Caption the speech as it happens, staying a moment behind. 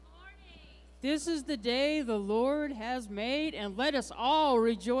This is the day the Lord has made, and let us all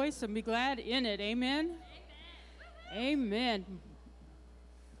rejoice and be glad in it. Amen? Amen.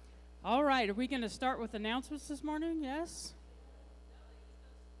 All right, are we going to start with announcements this morning? Yes?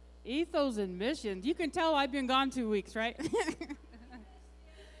 Ethos and missions. You can tell I've been gone 2 weeks, right?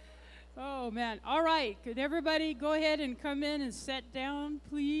 Oh, man. All right. Could everybody go ahead and come in and sit down,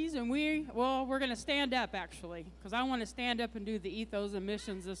 please? And we're going to stand up, actually, because I want to stand up and do the ethos and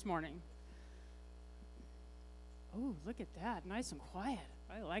missions this morning. Oh, look at that. Nice and quiet.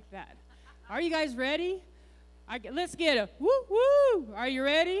 I like that. Are you guys ready? Let's get a woo-woo. Are you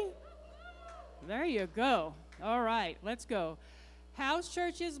ready? There you go. All right. Let's go. House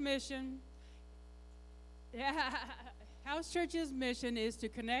Church's mission. House Church's mission is to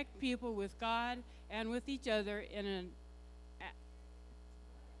connect people with God and with each other in an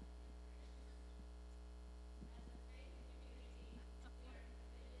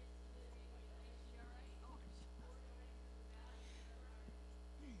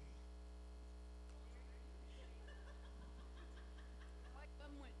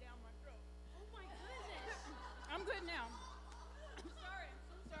I'm good now. I'm sorry. I'm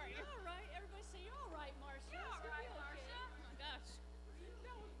so sorry. You're all right. Everybody say you're all right, Marcia. You're all right, Okay. Marcia. Oh, my gosh.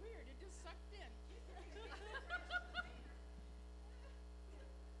 That was weird. It just sucked in. You all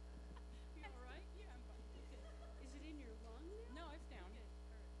right? Yeah, I'm fine. Okay. Is it in your lung now? No, it's down.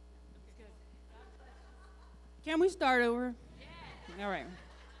 Okay. All right. Good. Can we start over? Yeah. All right.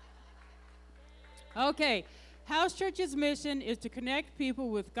 Okay. House Church's mission is to connect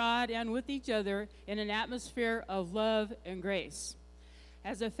people with God and with each other in an atmosphere of love and grace.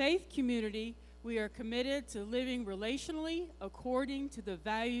 As a faith community, we are committed to living relationally according to the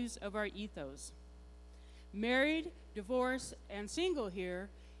values of our ethos. Married, divorced, and single here,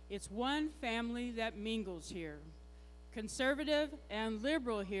 it's one family that mingles here. Conservative and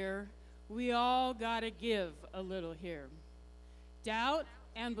liberal here, we all gotta give a little here. Doubt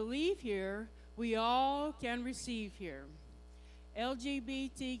and belief here, we all can receive here.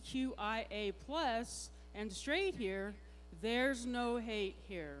 LGBTQIA plus and straight here, there's no hate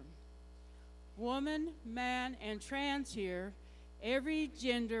here. Woman, man, and trans here, every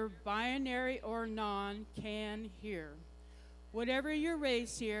gender, binary or non, can here. Whatever your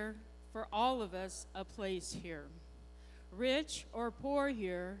race here, for all of us, a place here. Rich or poor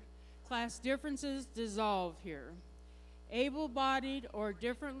here, class differences dissolve here. Able-bodied or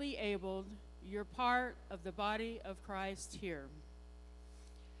differently abled, you're part of the body of Christ here.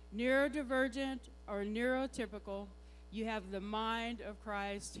 Neurodivergent or neurotypical, you have the mind of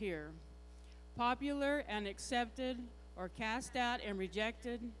Christ here. Popular and accepted or cast out and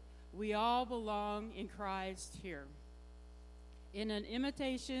rejected, we all belong in Christ here. In an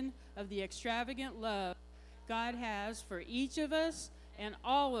imitation of the extravagant love God has for each of us and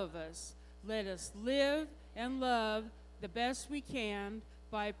all of us, let us live and love the best we can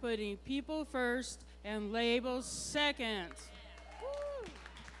by putting people first and labels second. Woo.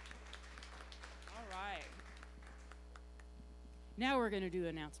 All right. Now we're going to do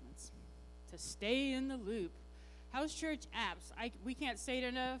announcements to stay in the loop. House Church apps. We can't say it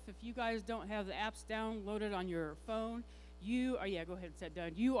enough. If you guys don't have the apps downloaded on your phone, go ahead and set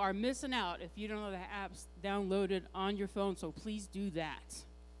down. You are missing out if you don't have the apps downloaded on your phone, so please do that.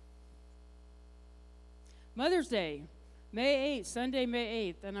 Mother's Day. May 8th, Sunday,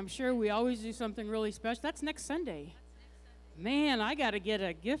 May 8th, and I'm sure we always do something really special. That's next Sunday. Man, I got to get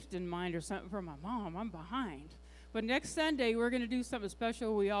a gift in mind or something for my mom. I'm behind. But next Sunday, we're going to do something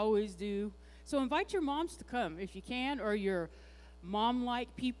special we always do. So invite your moms to come if you can, or your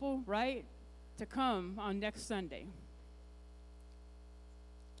mom-like people, right, to come on next Sunday.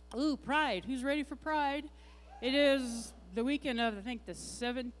 Ooh, Pride. Who's ready for Pride? It is the weekend of, I think, the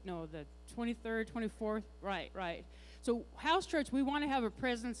 23rd, 24th. Right. So House Church, we want to have a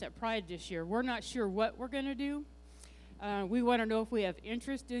presence at Pride this year. We're not sure what we're going to do. We want to know if we have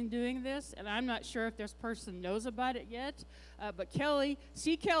interest in doing this, and I'm not sure if this person knows about it yet. But Kelly,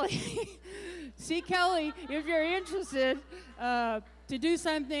 if you're interested to do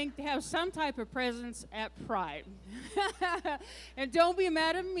something, to have some type of presence at Pride. And don't be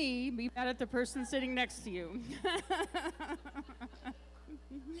mad at me, be mad at the person sitting next to you.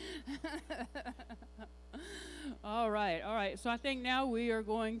 All right. So I think now we are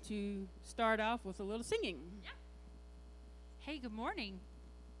going to start off with a little singing. Yeah. Hey, good morning.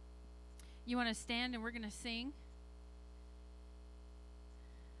 You want to stand and we're going to sing?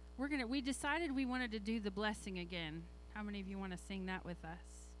 We decided we wanted to do the blessing again. How many of you want to sing that with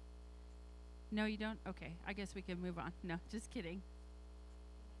us? No, you don't? Okay, I guess we can move on. No, just kidding.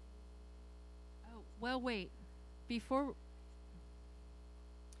 Oh, well, wait. Before,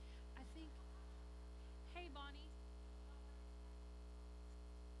 I think Bonnie?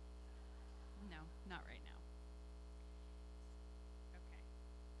 No, not right now. Okay.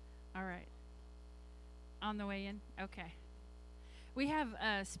 All right. On the way in? Okay. We have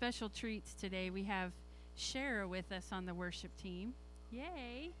special treats today. We have Shara with us on the worship team.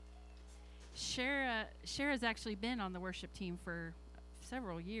 Yay. Shara's actually been on the worship team for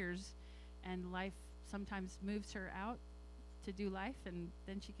several years, and life sometimes moves her out to do life, and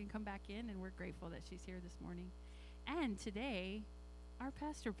then she can come back in, and we're grateful that she's here this morning. And today, our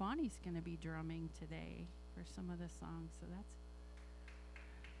Pastor Bonnie's going to be drumming today for some of the songs, so that's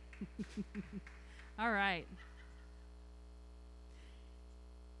all right.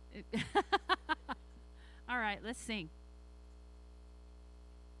 All right, let's sing.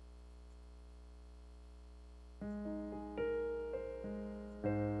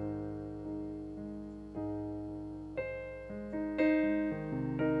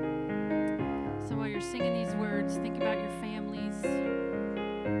 So while you're singing these words, think about your families,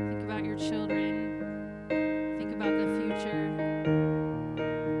 think about your children, think about the future,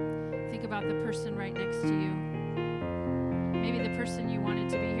 think about the person right next to you. Maybe the person you wanted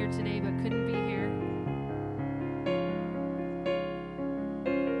to be here today but couldn't be here.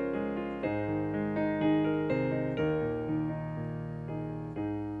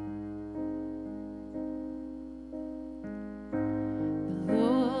 The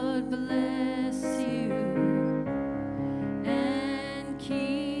Lord bless you and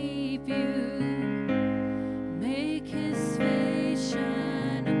keep you. Make his face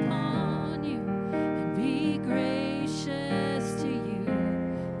shine upon you and be gracious to you.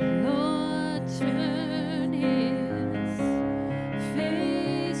 The Lord turn his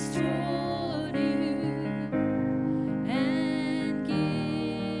face toward you and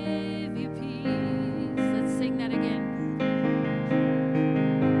give you peace. Let's sing that again.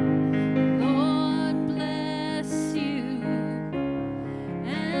 Lord bless you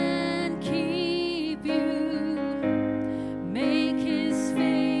and keep you. Make his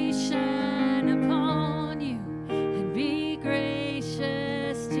face shine upon you and be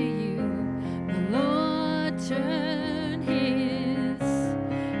gracious to you. The Lord turn his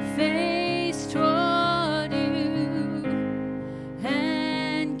face toward you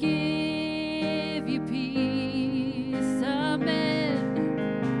and give you peace. Amen.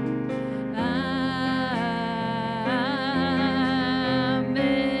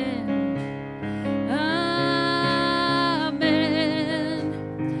 Amen. Amen.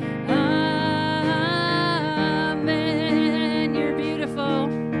 Amen. You're beautiful.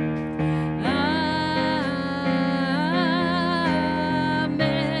 Amen.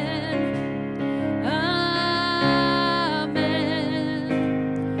 Amen.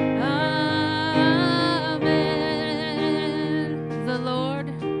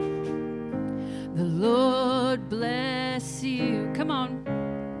 The Lord bless you. Come on.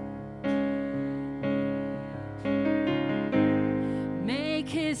 Make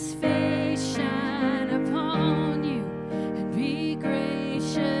his face shine upon you and be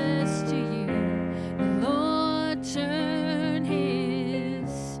gracious to you. The Lord turn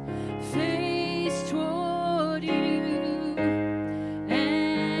his face toward you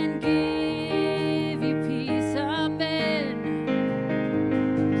and give you peace. Amen.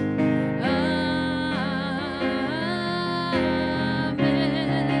 Amen.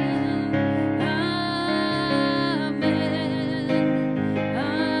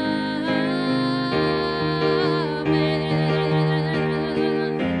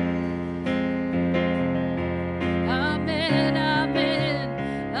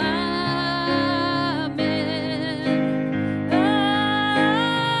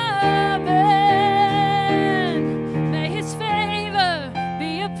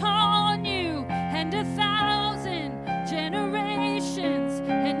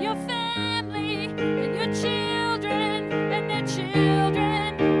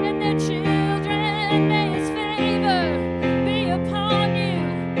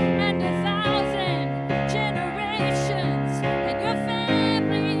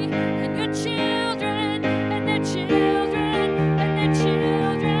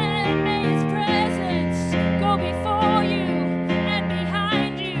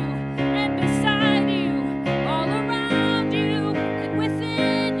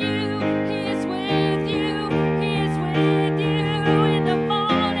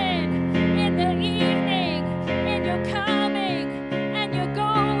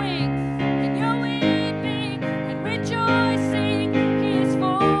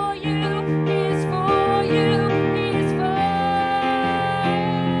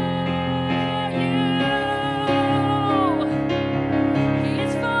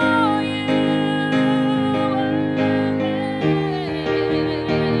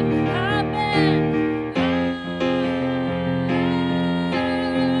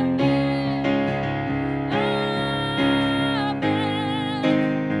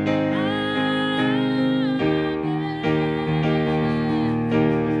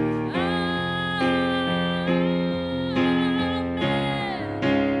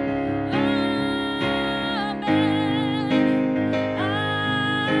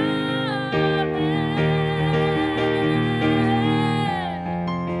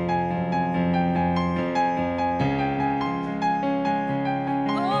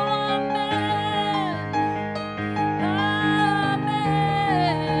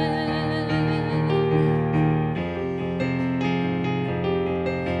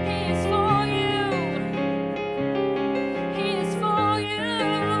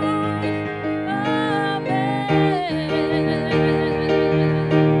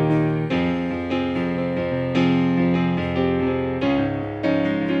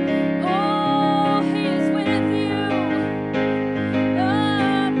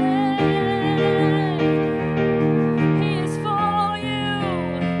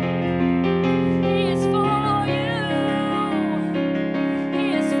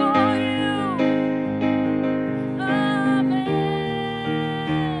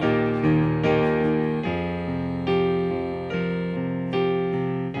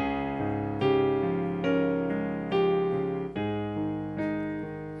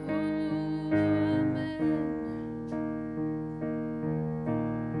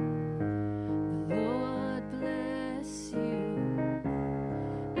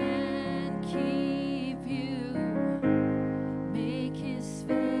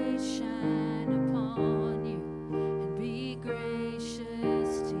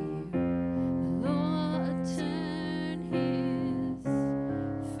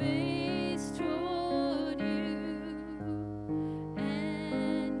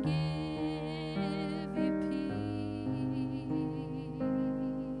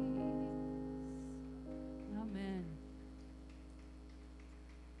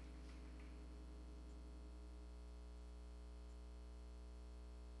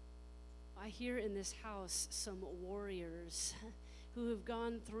 I hear in this house some warriors who have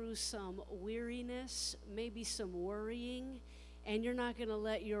gone through some weariness, maybe some worrying, and you're not going to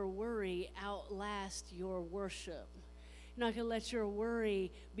let your worry outlast your worship. You're not going to let your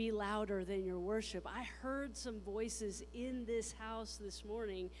worry be louder than your worship. I heard some voices in this house this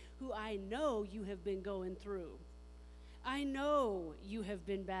morning who I know you have been going through. I know you have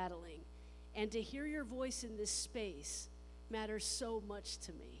been battling. And to hear your voice in this space matters so much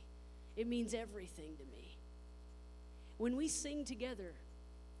to me. It means everything to me. When we sing together,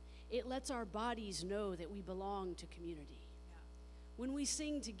 it lets our bodies know that we belong to community. When we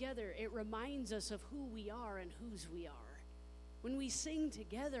sing together, it reminds us of who we are and whose we are. When we sing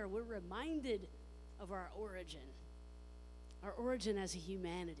together, we're reminded of our origin as a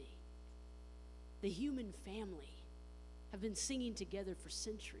humanity. The human family have been singing together for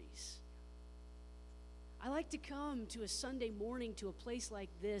centuries. I like to come to a Sunday morning to a place like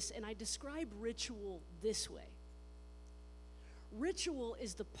this, and I describe ritual this way. Ritual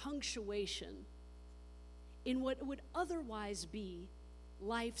is the punctuation in what would otherwise be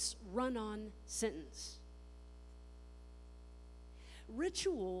life's run-on sentence.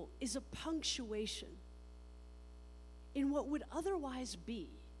 Ritual is a punctuation in what would otherwise be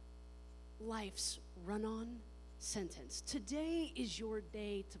life's run-on sentence. Today is your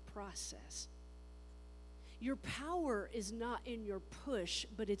day to process. Your power is not in your push,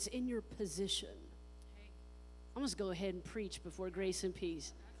 but it's in your position. I'm just going to go ahead and preach before Grace and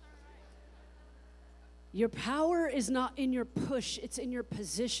Peace. Your power is not in your push, it's in your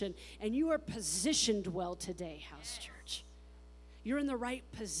position. And you are positioned well today, House Church. You're in the right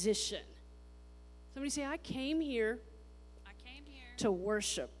position. Somebody say, I came here to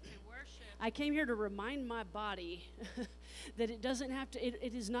worship. I came here to remind my body that it doesn't have to,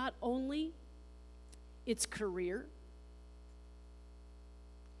 it is not only its career.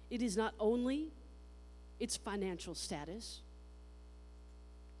 It is not only its financial status.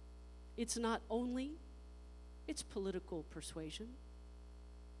 It's not only its political persuasion.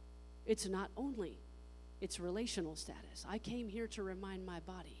 It's not only its relational status. I came here to remind my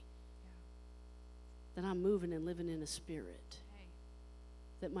body that I'm moving and living in a spirit.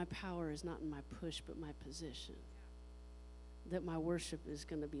 That my power is not in my push, but my position. That my worship is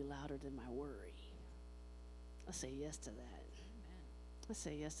going to be louder than my worry. I say yes to that. Amen. I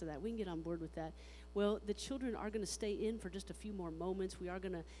say yes to that. We can get on board with that. Well, the children are going to stay in for just a few more moments. We are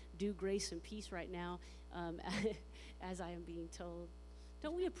going to do Grace and Peace right now, as I am being told.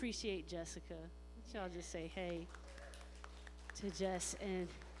 Don't we appreciate Jessica? Y'all just say hey to Jess and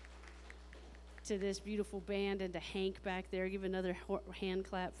to this beautiful band and to Hank back there. Give another hand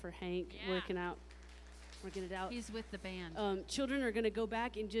clap for Hank working it out. He's with the band. Children are going to go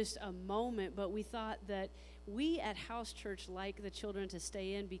back in just a moment, but we thought that we at House Church like the children to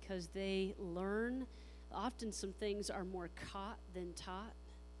stay in because they learn. Often some things are more caught than taught.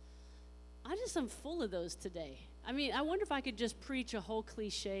 I'm full of those today. I mean, I wonder if I could just preach a whole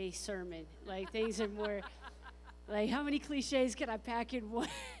cliche sermon. Like, things are more, like, how many cliches can I pack in one?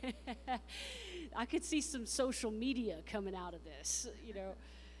 I could see some social media coming out of this, you know.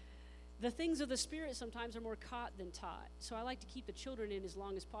 The things of the Spirit sometimes are more caught than taught. So I like to keep the children in as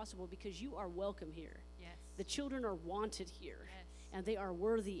long as possible because you are welcome here. Yes. The children are wanted here. Yes. And they are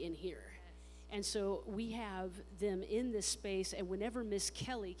worthy in here. Yes. And so we have them in this space. And whenever Miss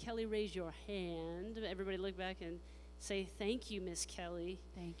Kelly, raise your hand. Everybody look back and say, thank you, Miss Kelly.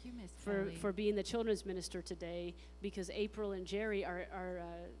 Thank you, Miss Kelly. For being the children's minister today, because April and Jerry are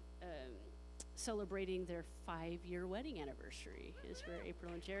celebrating their 5-year wedding anniversary is where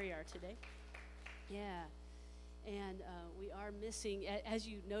April and Jerry are today. Yeah. And we are missing, as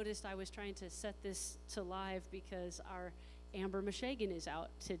you noticed, I was trying to set this to live because our Amber Meshagan is out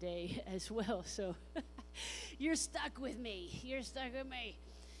today as well. So you're stuck with me.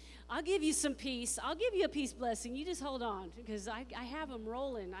 I'll give you some peace. I'll give you a peace blessing. You just hold on because I have them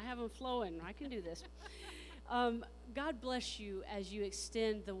rolling. I have them flowing. I can do this. God bless you as you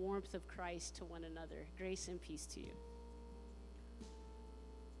extend the warmth of Christ to one another. Grace and peace to you.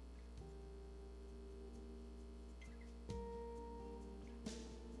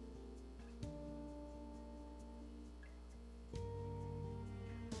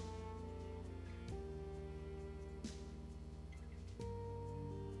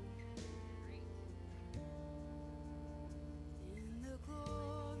 In the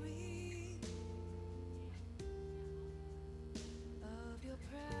glory of your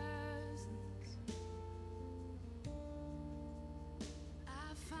presence,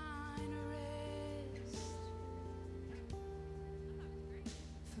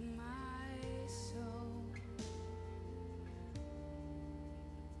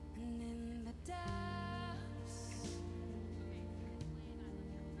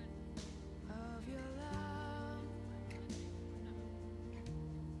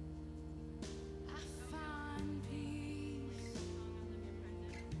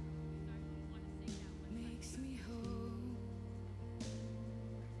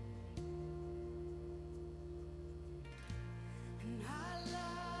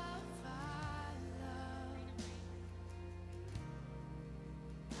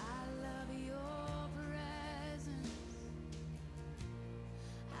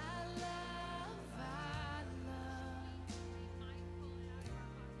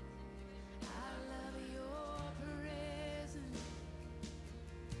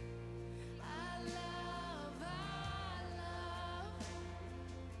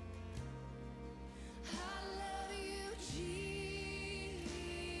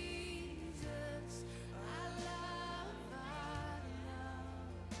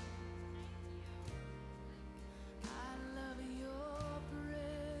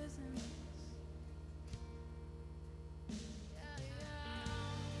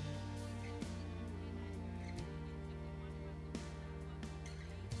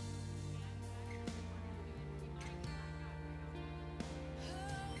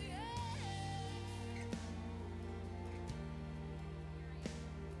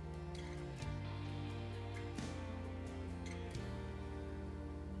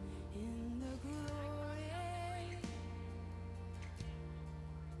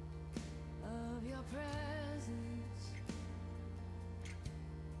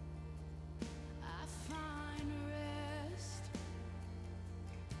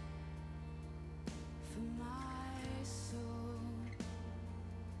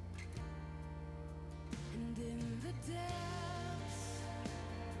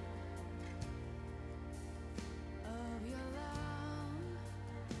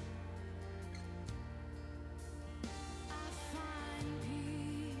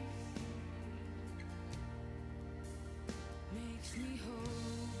 me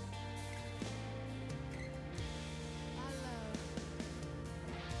whole. I love,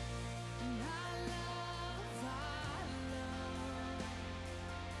 and I love, I love.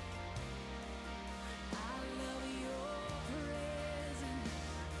 I love your presence.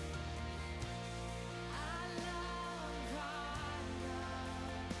 I love, I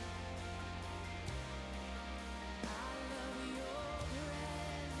love. I love your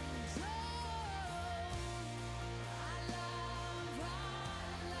presence. Oh, I love,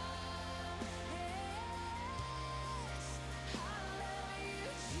 yes. I love you,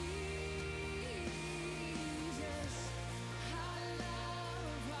 Jesus. I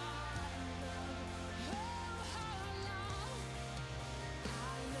love, oh, how I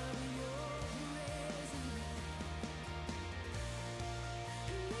love your presence.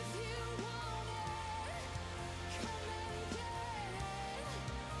 And if you want it, come and get it,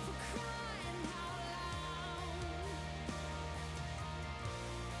 for crying out loud.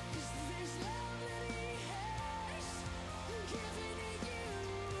 'Cause this love that He has given to you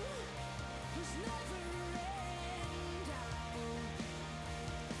was never end out.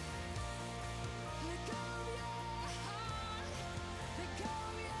 Let go of your heart, let go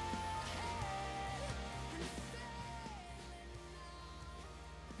of your head, and failing now.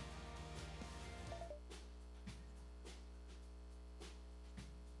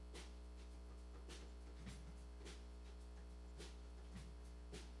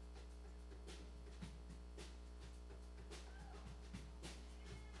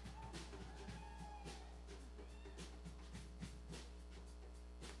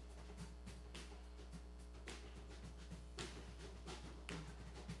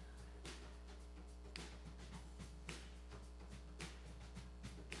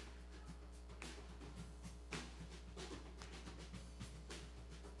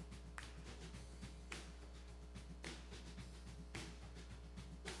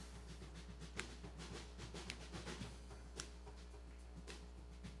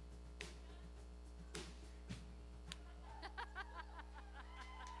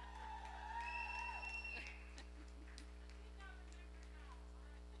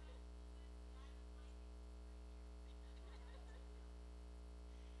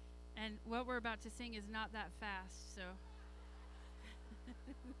 And what we're about to sing is not that fast, so.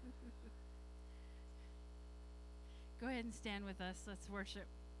 Go ahead and stand with us. Let's worship.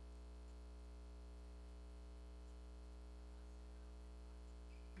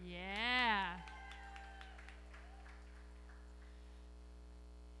 Yeah.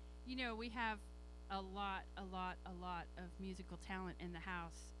 You know, we have a lot of musical talent in the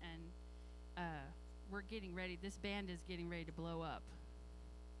house, and we're getting ready. This band is getting ready to blow up.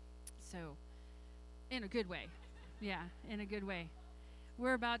 So, in a good way. Yeah, in a good way.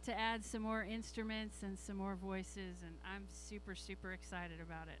 We're about to add some more instruments and some more voices, and I'm super, super excited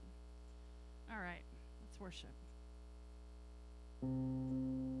about it. All right, let's worship.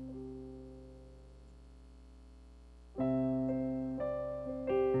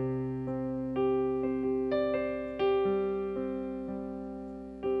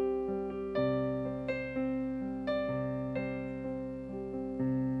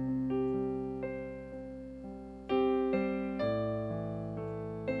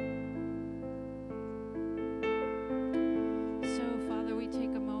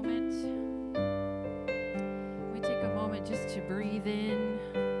 Just to breathe in,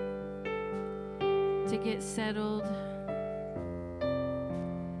 to get settled,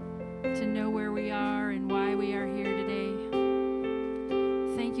 to know where we are and why we are here today.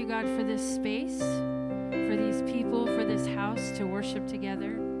 Thank you, God, for this space, for these people, for this house to worship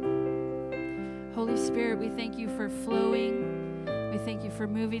together. Holy Spirit, we thank you for flowing. We thank you for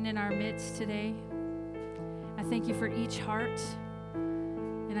moving in our midst today. I thank you for each heart.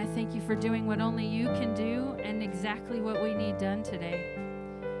 And I thank you for doing what only you can do and exactly what we need done today.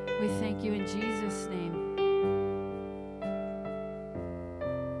 We thank you in Jesus' name.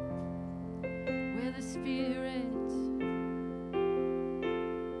 Where the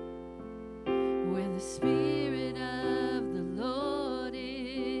Spirit of the Lord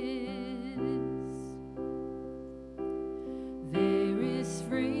is, there is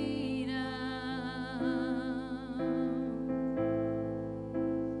freedom.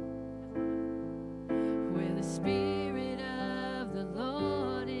 Where the Spirit of the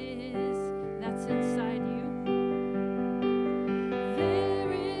Lord is, that's inside you.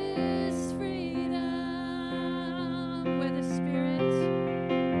 There is freedom. Where the Spirit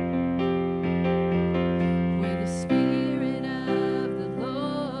of the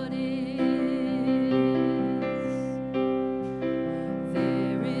Lord is,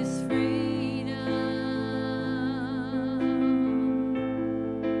 there is freedom.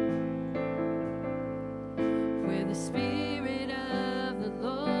 the Spirit of the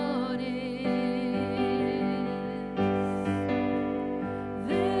Lord is,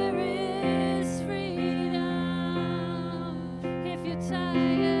 there is freedom. If you're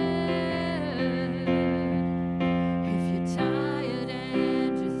tired,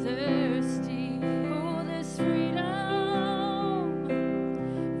 and you're thirsty, oh, there's freedom.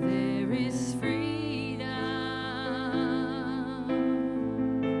 There is freedom.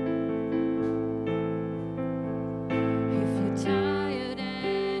 If you're tired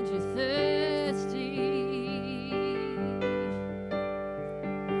and you're thirsty,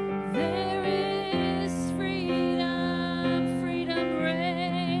 there is freedom. Freedom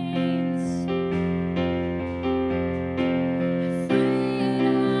reigns.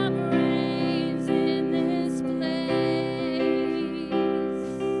 Freedom reigns in this place.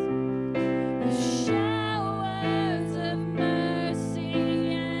 The showers of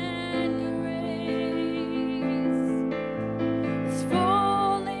mercy and grace is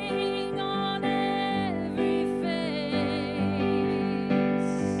falling on every face.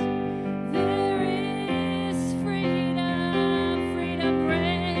 There is freedom. Freedom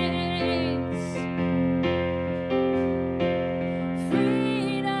reigns.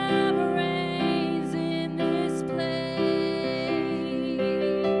 Freedom reigns in this place.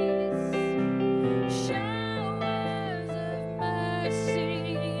 Showers of mercy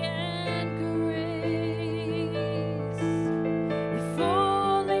and grace, they're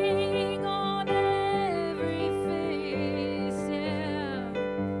falling on every face. Yeah,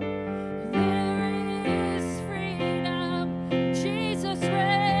 there is freedom. Jesus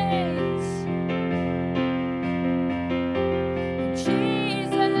reigns.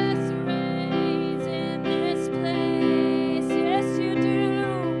 Jesus reigns in this place. Yes, you do.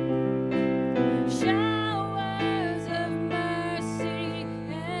 Showers of mercy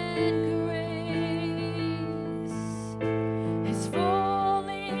and grace is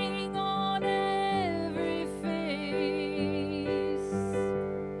falling on every face.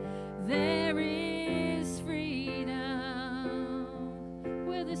 There is freedom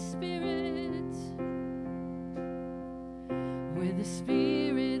where the Spirit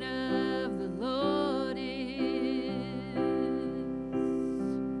of the Lord is.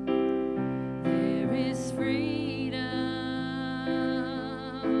 There is freedom.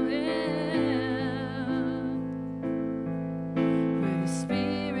 Yeah. Where the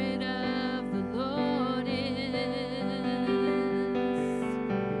Spirit of the Lord is.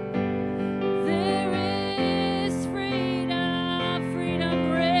 There is freedom.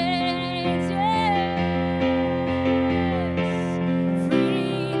 Freedom reigns. Yes.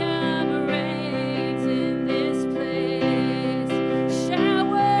 Freedom reigns in this place.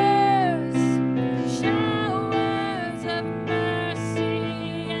 Showers of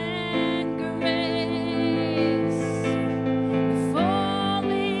mercy and grace,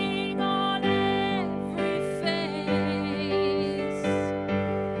 falling on every face.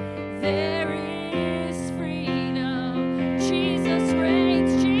 There is freedom. Jesus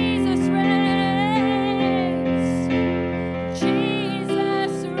reigns. Jesus reigns.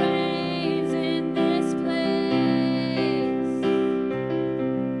 Jesus reigns in this place.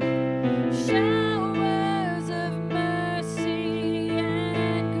 Showers of mercy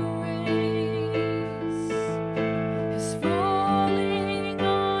and grace is falling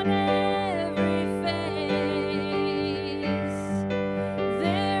on every face.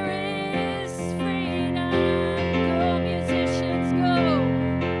 There is freedom. Go, musicians, go.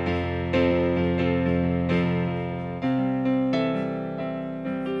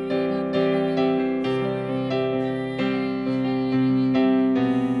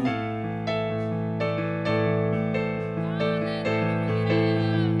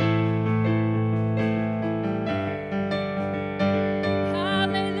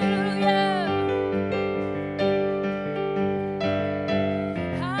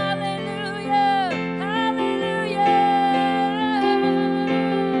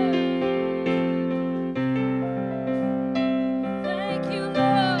 Thank you,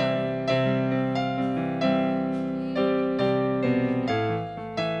 Lord.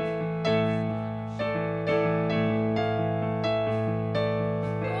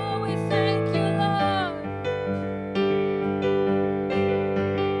 Oh, we thank you, Lord.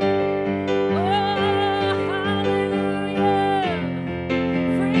 Oh, hallelujah.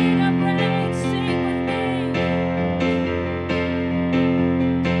 Freedom reigns. Sing with me.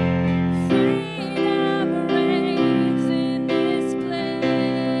 Freedom reigns in this place.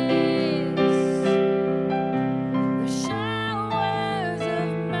 The showers of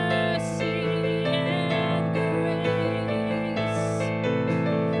mercy and grace,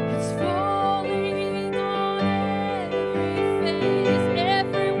 it's falling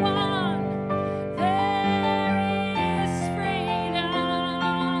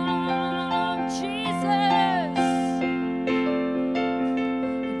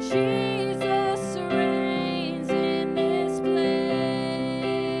Jesus reigns in this place.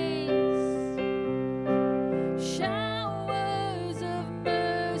 Showers of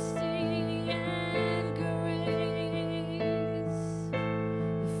mercy and grace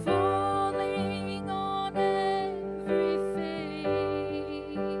falling on every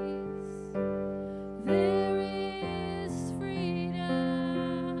face. There is freedom.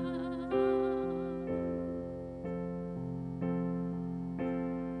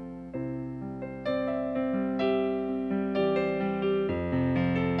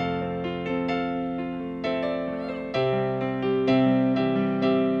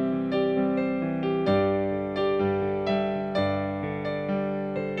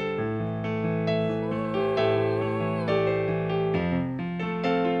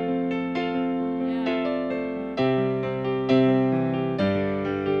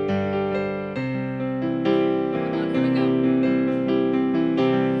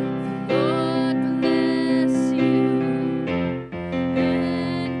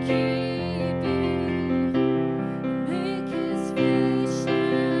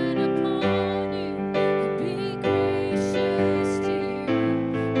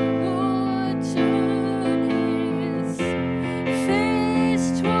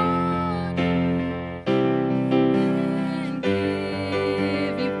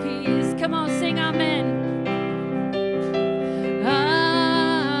 Come on, sing amen. Amen.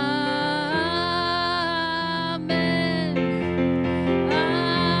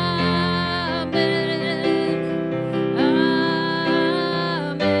 Amen.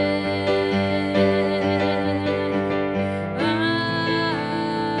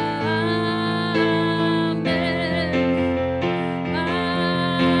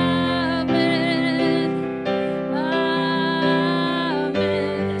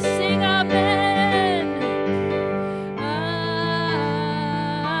 Amen. Sing amen. Amen.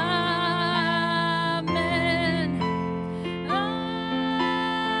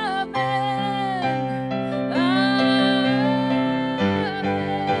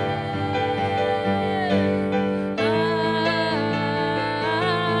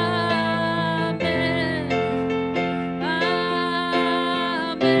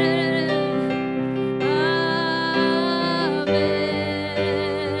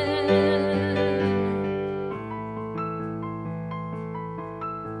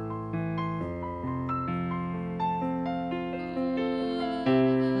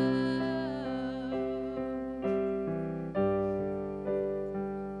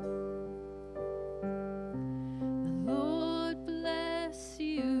 The Lord bless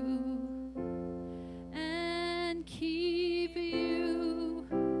you and keep you.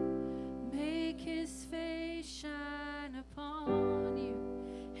 Make his face shine upon you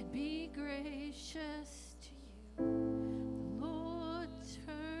and be gracious to you. The Lord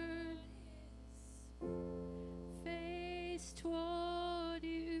turn his face toward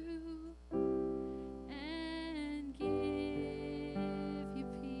you and give you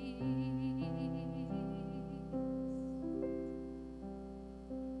peace.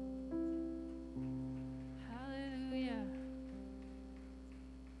 Hallelujah.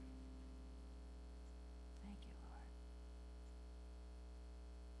 Thank you, Lord.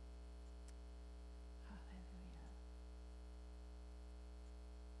 Hallelujah.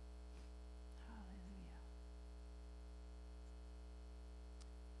 Hallelujah.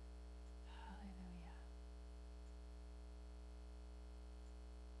 Hallelujah. Hallelujah.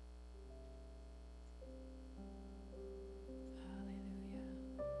 Hallelujah.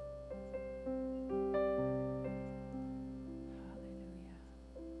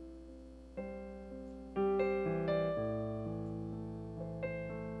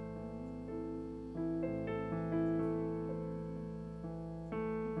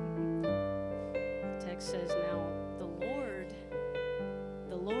 The text says, now the Lord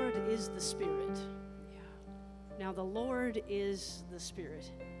is the Spirit. Now the Lord is the Spirit.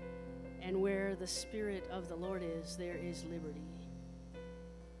 And where the Spirit of the Lord is, there is liberty.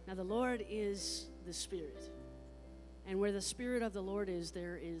 Now the Lord is the Spirit. And where the Spirit of the Lord is,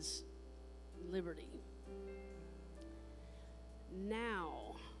 there is liberty.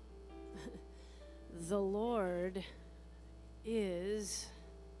 Now, the Lord is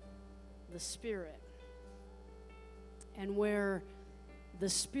the Spirit. And where the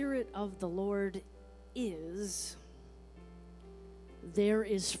Spirit of the Lord is, there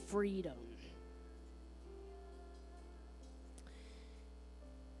is freedom.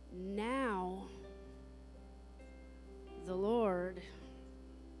 Now, the Lord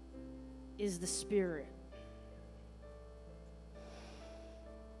is the Spirit.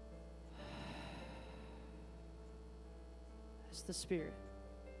 It's the Spirit.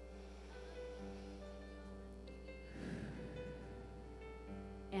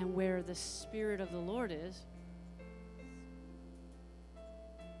 And where the Spirit of the Lord is,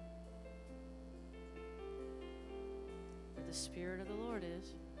 where the Spirit of the Lord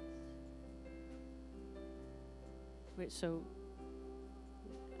is. Wait, so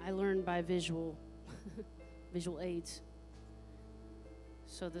I learned by visual aids.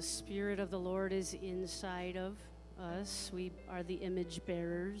 So the Spirit of the Lord is inside of us. We are the image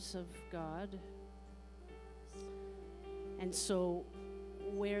bearers of God. And so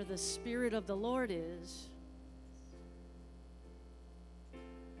where the Spirit of the Lord is,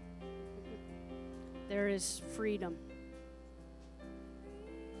 there is freedom.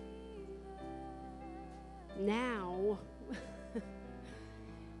 Now,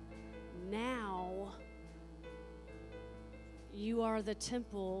 you are the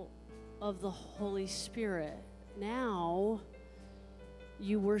temple of the Holy Spirit. Now,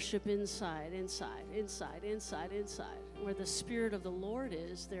 you worship inside. Where the Spirit of the Lord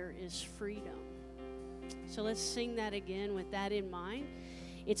is, there is freedom. So let's sing that again with that in mind.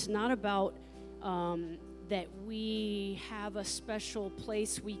 It's not about that we have a special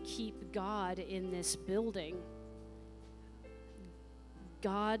place we keep God in this building.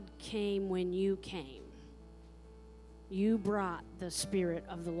 God came when you came. You brought the Spirit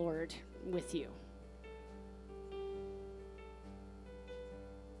of the Lord with you.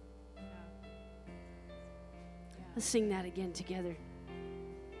 Let's sing that again together.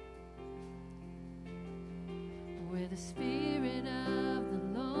 Where the Spirit of the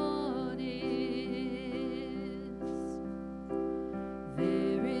Lord is,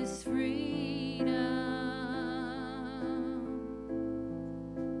 there is freedom.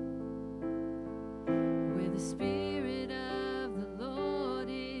 Where the Spirit of the Lord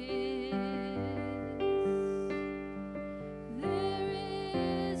is, there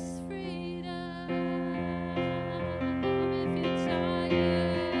is freedom.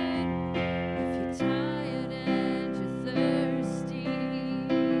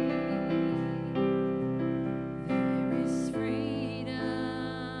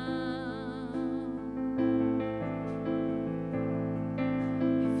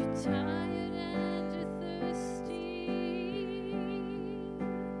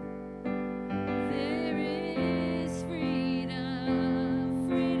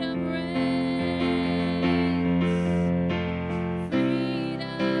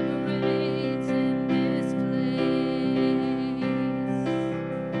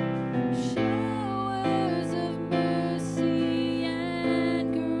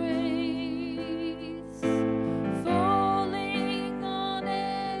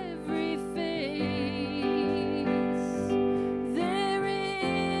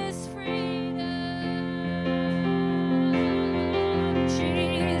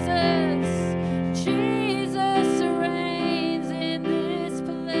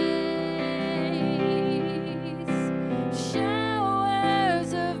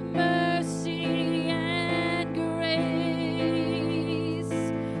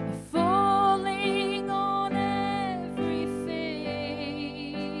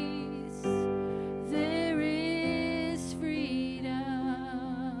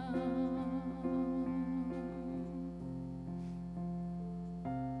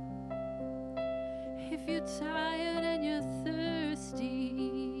 If you're tired and you're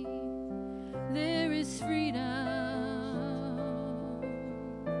thirsty, there is freedom.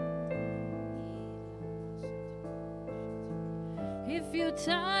 If you're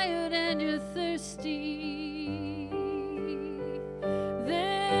tired and you're thirsty,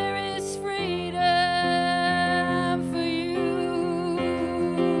 there is freedom for you.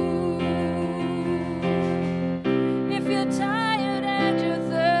 If you're tired and you're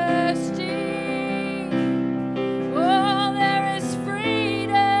thirsty, oh, there is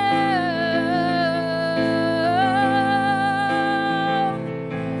freedom.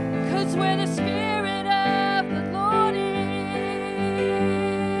 'Cause where the Spirit of the Lord is,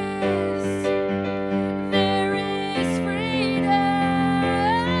 there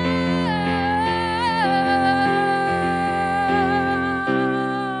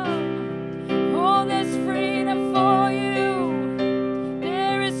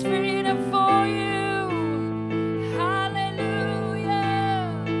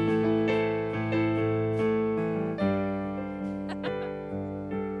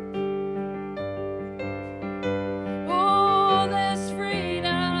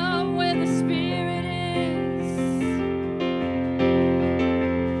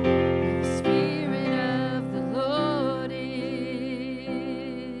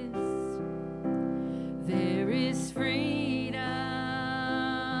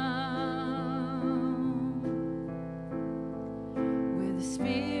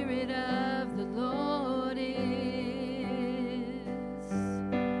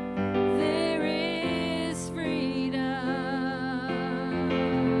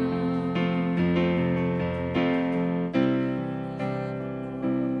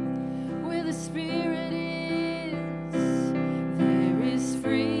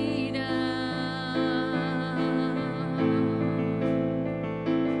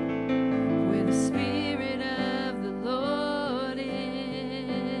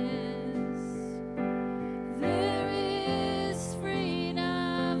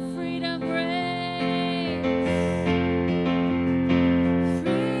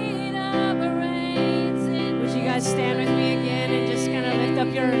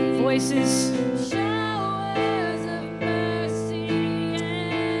voices. Showers of mercy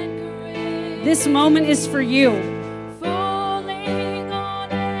and grace. This moment is for you. Falling on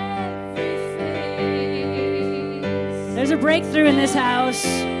every face. There's a breakthrough in this house.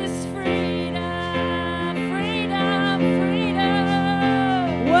 Is freedom, freedom,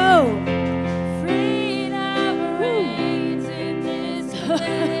 freedom. Whoa. Freedom reigns in this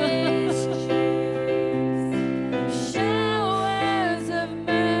place. Showers of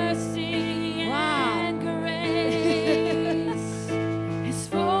mercy and grace is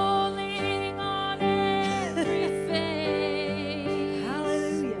falling on every face.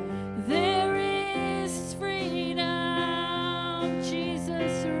 Hallelujah. There is freedom.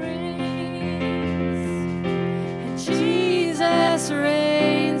 Jesus reigns. And Jesus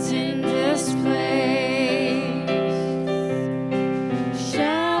reigns in this place.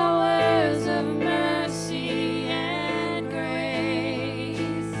 Showers of mercy and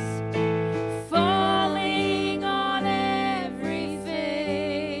grace falling on every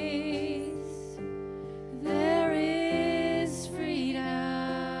face. There is freedom.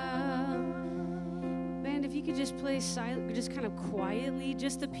 Band, if you could just play silent, just kind of quietly,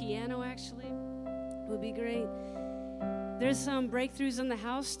 just the piano actually, would be great. There's some breakthroughs in the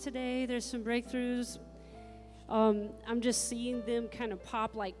house today. There's some breakthroughs. I'm just seeing them kind of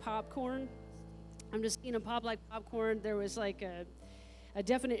pop like popcorn. I'm just seeing them pop like popcorn. There was like a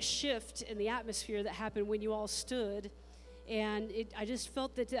definite shift in the atmosphere that happened when you all stood, and I just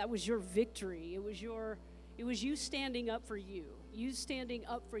felt that was your victory. It was you standing up for you standing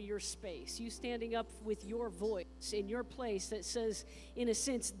up for your space, you standing up with your voice in your place that says, in a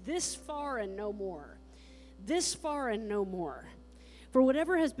sense, this far and no more. This far and no more. For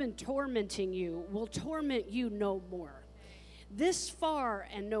whatever has been tormenting you will torment you no more. This far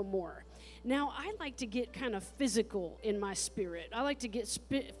and no more. Now, I like to get kind of physical in my spirit. I like to get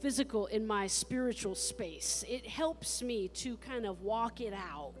physical in my spiritual space. It helps me to kind of walk it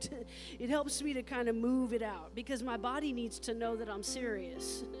out. It helps me to kind of move it out because my body needs to know that I'm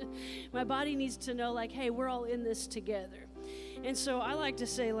serious. My body needs to know, like, hey, we're all in this together. And so I like to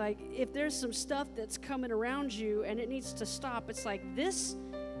say, like, if there's some stuff that's coming around you and it needs to stop, it's like, this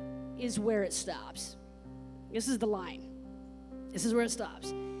is where it stops. This is the line. This is where it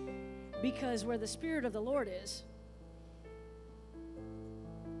stops. Because where the Spirit of the Lord is,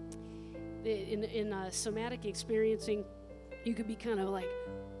 in somatic experiencing, you could be kind of like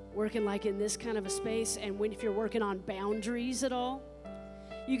working like in this kind of a space. And if you're working on boundaries at all,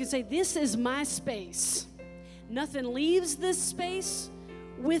 you can say, this is my space. Nothing leaves this space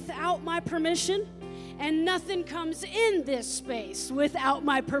without my permission, and nothing comes in this space without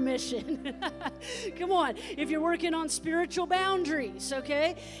my permission. Come on, if you're working on spiritual boundaries,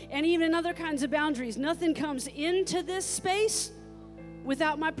 okay, and even other kinds of boundaries, nothing comes into this space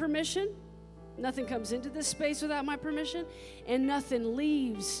without my permission. Nothing comes into this space without my permission, and nothing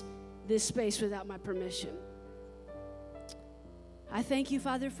leaves this space without my permission. I thank you,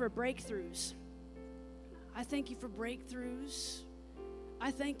 Father, for breakthroughs. I thank you for breakthroughs. I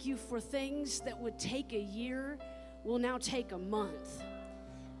thank you for things that would take a year will now take a month.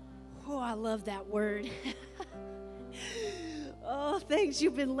 Oh, I love that word. Oh, things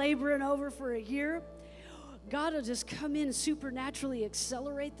you've been laboring over for a year. God will just come in and supernaturally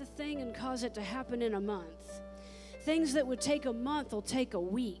accelerate the thing and cause it to happen in a month. Things that would take a month will take a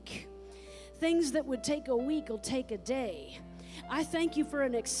week. Things that would take a week will take a day. I thank you for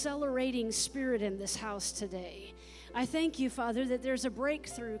an accelerating spirit in this house today. I thank you, Father, that there's a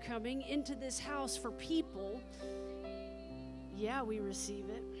breakthrough coming into this house for people. Yeah, we receive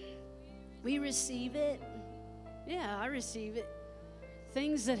it. We receive it. Yeah, I receive it.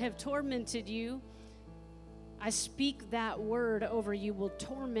 Things that have tormented you, I speak that word over you, will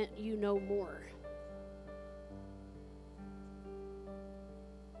torment you no more.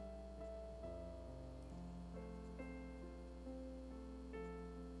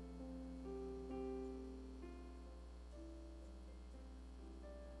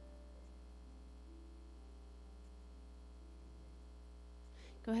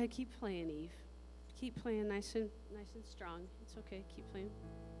 Go ahead, keep playing, Eve. Keep playing nice and strong. It's okay, keep playing.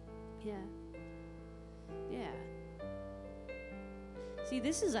 Yeah. Yeah. See,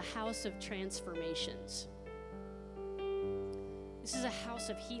 this is a house of transformations. This is a house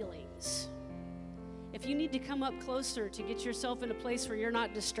of healings. If you need to come up closer to get yourself in a place where you're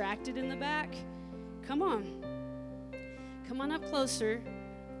not distracted in the back, come on. Come on up closer.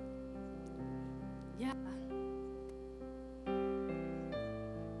 Yeah.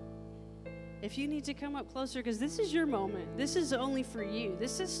 If you need to come up closer, because this is your moment. This is only for you.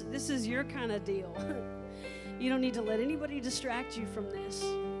 This is your kind of deal. You don't need to let anybody distract you from this.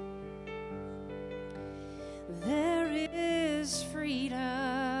 there is freedom.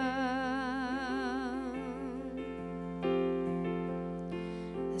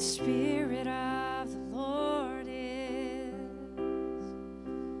 The Spirit of the Lord is.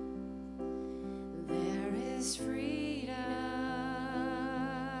 There is freedom.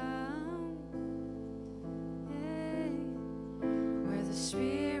 Hey, where the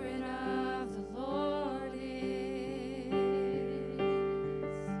Spirit of the Lord is.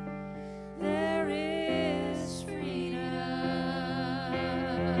 There is freedom.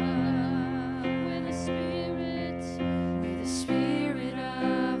 Where the Spirit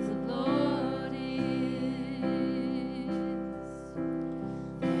of the Lord is,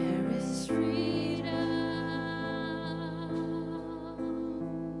 there is freedom.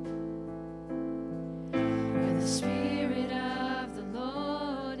 Where the Spirit of the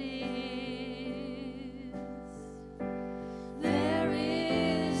Lord is, there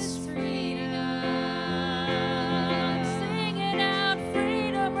is freedom. Singing out,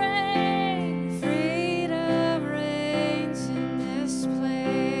 freedom reigns. Freedom reigns in this place.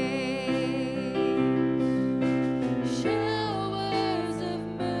 Showers of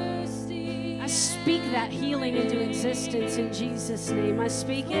mercy. I speak that healing into existence in Jesus' name. I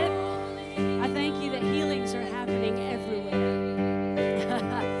speak it. I thank you that healings are happening everywhere.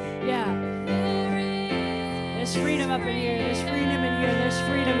 Yeah. There's freedom up in here. There's freedom in here. There's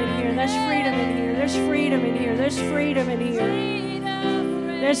freedom in here. There's freedom in here. There's freedom in here. There's freedom in here.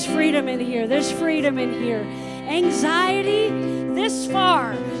 There's freedom in here. There's freedom in here. Anxiety this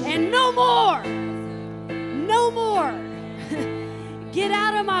far and no more. No more. Get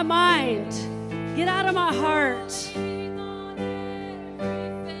out of my mind. Get out of my heart.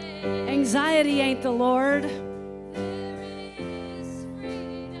 Anxiety ain't the Lord.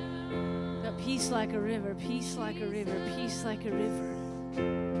 But peace like a river, peace like a river, peace like a river.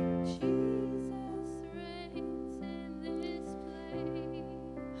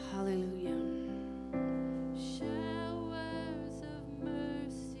 Hallelujah. Showers of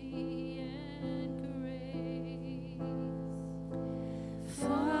mercy and grace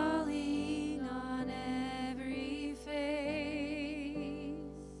falling on every face.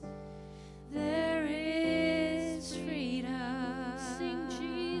 There is freedom. Sing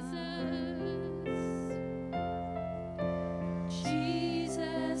Jesus.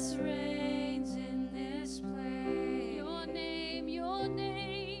 Jesus reigns in this place. Your name, your name.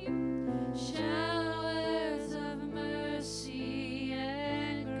 Showers of mercy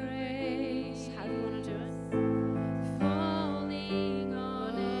and grace. How do you want to do it? Falling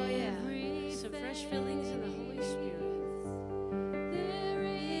on every some fresh fillings in the Holy Spirit. There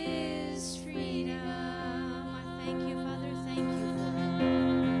is freedom. I thank you, Father. Thank you for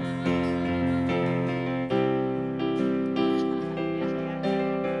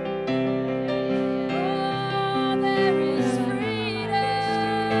Oh, there is freedom.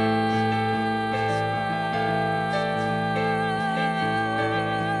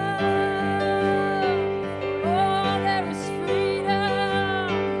 Oh, there is freedom.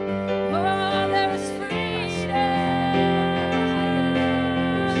 Oh, there is freedom.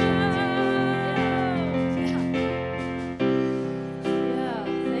 Yeah,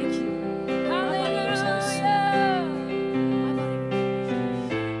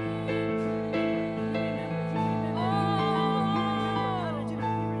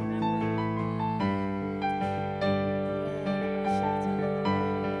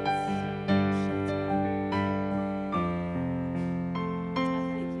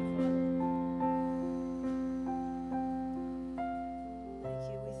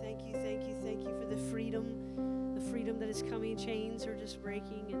 thank you. Thank you for the freedom that is coming. Chains are just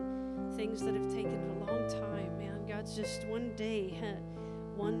breaking and things that have taken a long time, man. God's just one day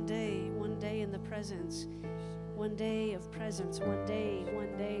in the presence. One day of presence, one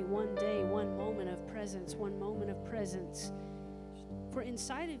moment of presence, one moment of presence. For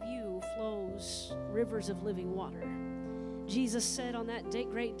inside of you flows rivers of living water. Jesus said on that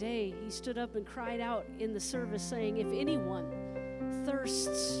great day, he stood up and cried out in the service saying, if anyone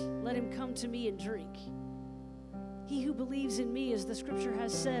thirsts, let him come to me and drink. He who believes in me, as the scripture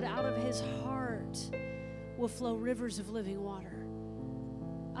has said, out of his heart will flow rivers of living water.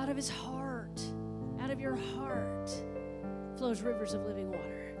 Out of his heart, out of your heart flows rivers of living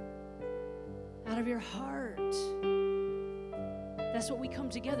water. Out of your heart. That's what we come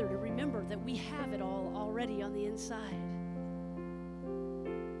together to remember, that we have it all already on the inside.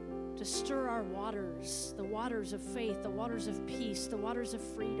 To stir our waters, the waters of faith, the waters of peace, the waters of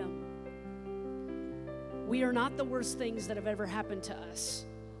freedom. We are not the worst things that have ever happened to us.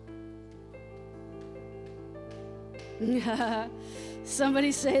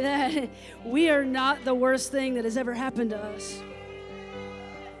 Somebody say that. We are not the worst thing that has ever happened to us.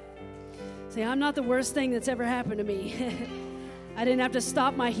 Say, I'm not the worst thing that's ever happened to me. I didn't have to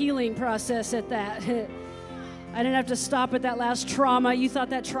stop my healing process at that. I didn't have to stop at that last trauma. You thought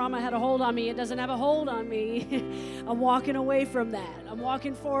that trauma had a hold on me. It doesn't have a hold on me. I'm walking away from that. I'm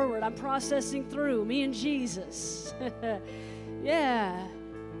walking forward. I'm processing through me and Jesus. Yeah.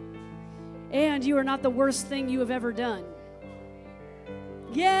 And you are not the worst thing you have ever done.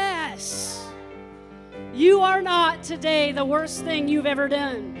 Yes. You are not today the worst thing you've ever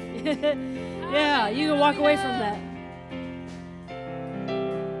done. Yeah, you can walk away from that.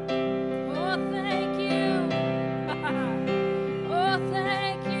 Oh, thank you. Oh,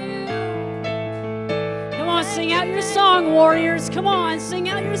 thank you. Come on, sing out your song, warriors. Come on, sing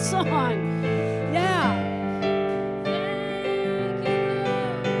out your song. Yeah. Thank you.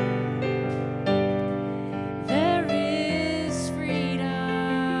 There is freedom.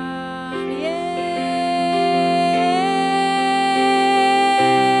 Yay.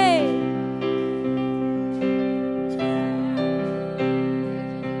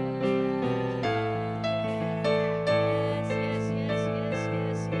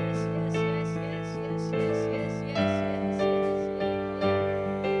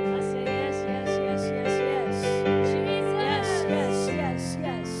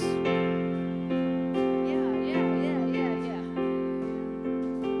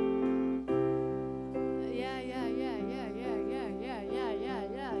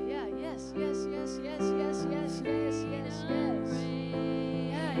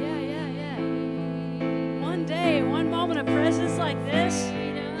 One day, one moment of presence like this.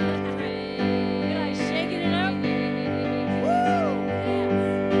 You're like shaking it up. Woo!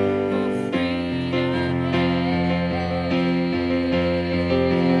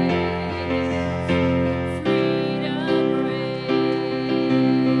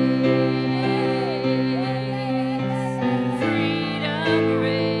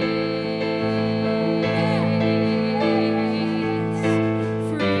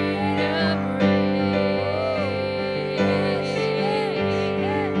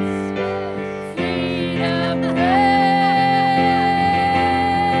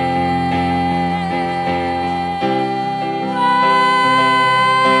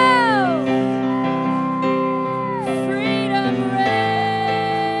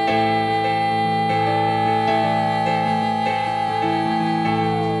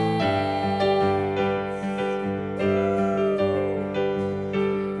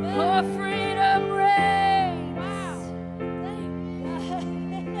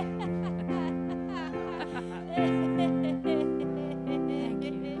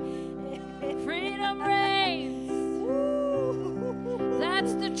 Freedom reigns.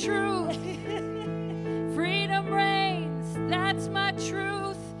 That's the truth. Freedom reigns. That's my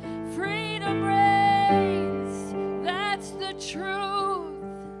truth. Freedom reigns. That's the truth.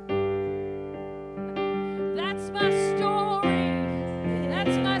 That's my story.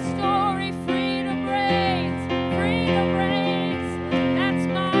 That's my story. Freedom reigns. Freedom reigns. That's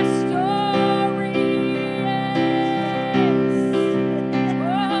my story. Yes.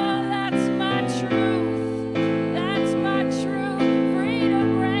 Oh, that's my truth. That's my truth.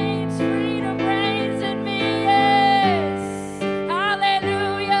 Freedom reigns. Freedom reigns in me. Yes.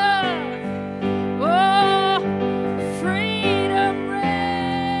 Hallelujah. Oh, freedom reigns.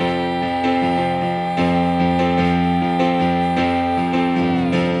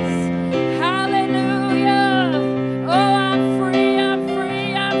 Hallelujah. Oh, I'm free. I'm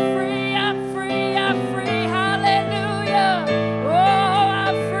free. I'm free. I'm free. I'm free. Hallelujah. Oh,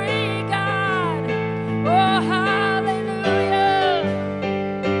 I'm free, God. Oh, hallelujah.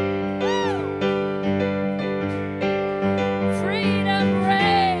 Freedom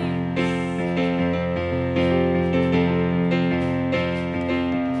reigns.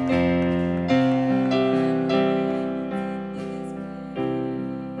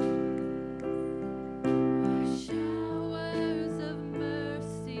 Showers of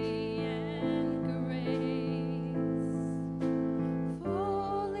mercy and grace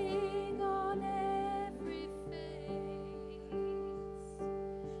falling on every face.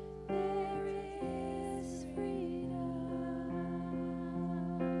 There is freedom.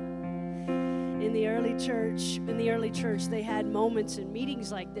 In the early church, they had moments and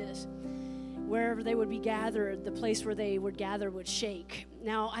meetings like this. Wherever they would be gathered, the place where they would gather would shake.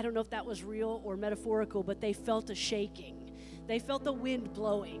 Now, I don't know if that was real or metaphorical, but they felt a shaking. They felt the wind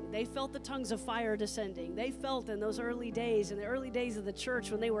blowing. They felt the tongues of fire descending. They felt in those early days, in the early days of the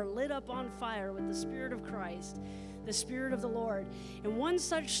church, when they were lit up on fire with the Spirit of Christ, the Spirit of the Lord. And one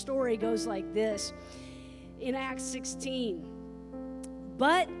such story goes like this. in Acts 16.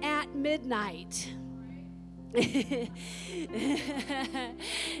 But at midnight.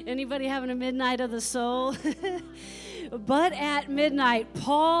 Anybody having a midnight of the soul? But at midnight,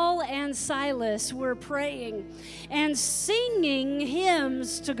 Paul and Silas were praying and singing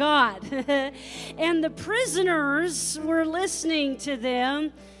hymns to God. And the prisoners were listening to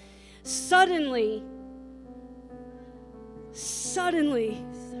them. Suddenly,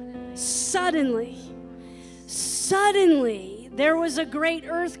 there was a great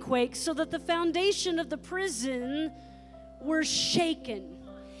earthquake, so that the foundation of the prison were shaken.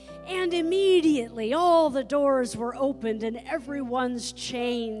 And immediately all the doors were opened and everyone's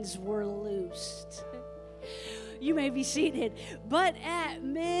chains were loosed. You may be seated. But at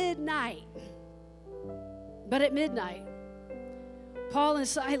midnight, Paul and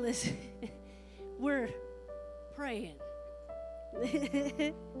Silas were praying.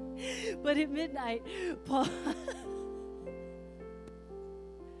 But at midnight, Paul...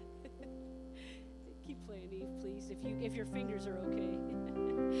 Keep playing, Eve, please, if your fingers are okay.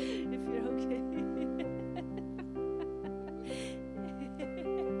 If you're okay.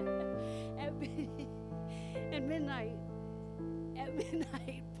 At midnight,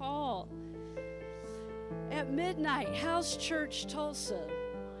 Paul. At midnight, House Church Tulsa,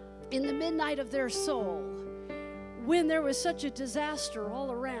 in the midnight of their soul, when there was such a disaster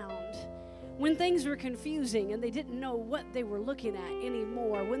all around, when things were confusing and they didn't know what they were looking at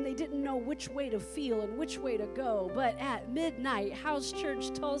anymore, when they didn't know which way to feel and which way to go. But at midnight, House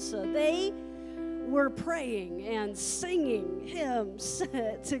Church Tulsa, they were praying and singing hymns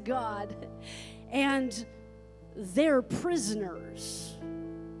to God. And their prisoners.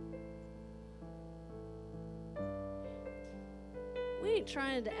 We ain't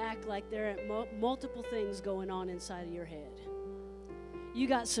trying to act like there are multiple things going on inside of your head. You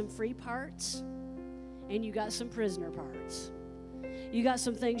got some free parts, and you got some prisoner parts. You got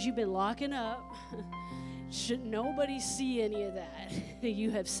some things you've been locking up. Should nobody see any of that?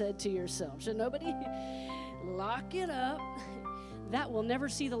 You have said to yourself, should nobody lock it up? That will never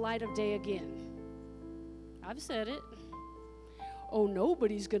see the light of day again. I've said it. Oh,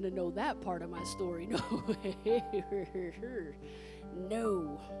 nobody's going to know that part of my story. No.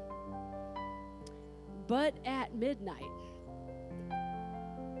 No. But at midnight,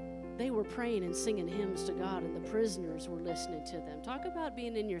 they were praying and singing hymns to God, and the prisoners were listening to them. Talk about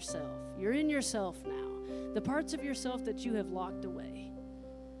being in yourself. You're in yourself now. The parts of yourself that you have locked away.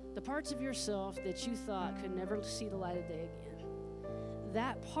 The parts of yourself that you thought could never see the light of day again.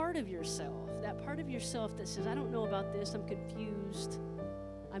 That part of yourself that says, I don't know about this, I'm confused,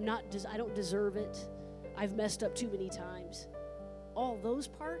 I don't deserve it, I've messed up too many times. All those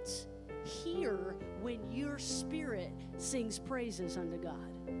parts hear when your spirit sings praises unto God.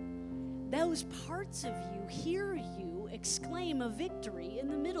 Those parts of you hear you exclaim a victory in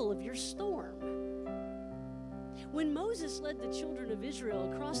the middle of your storm. When Moses led the children of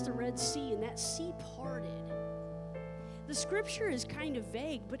Israel across the Red Sea and that sea parted, the scripture is kind of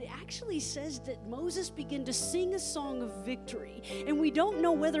vague, but it actually says that Moses began to sing a song of victory. And we don't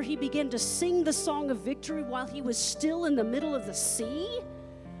know whether he began to sing the song of victory while he was still in the middle of the sea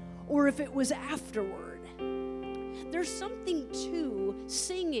or if it was afterward. There's something to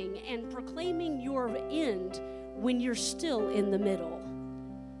singing and proclaiming your end when you're still in the middle.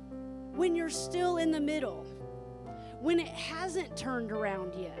 When you're still in the middle. When it hasn't turned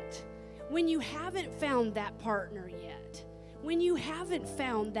around yet. When you haven't found that partner yet. When you haven't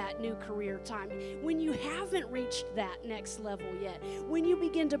found that new career time. When you haven't reached that next level yet. When you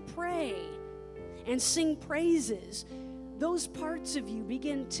begin to pray and sing praises, those parts of you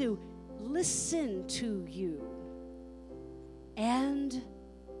begin to listen to you. And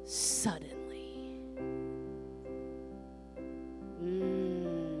suddenly,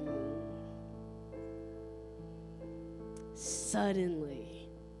 suddenly,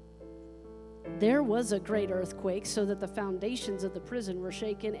 there was a great earthquake, so that the foundations of the prison were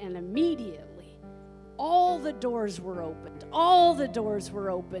shaken, and immediately all the doors were opened. All the doors were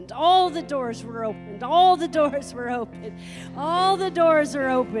opened. All the doors were opened. All the doors were opened. All the doors are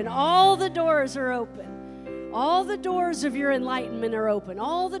open. All the doors are open. All the doors of your enlightenment are open.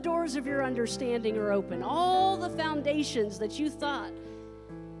 All the doors of your understanding are open. All the foundations that you thought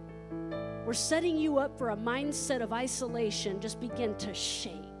were setting you up for a mindset of isolation just begin to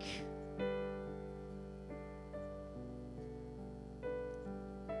shake.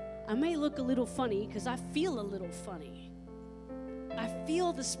 I may look a little funny because I feel a little funny. I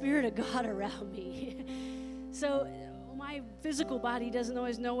feel the Spirit of God around me. So my physical body doesn't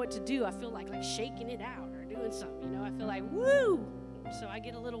always know what to do. I feel like shaking it out or doing something, I feel like, woo, So I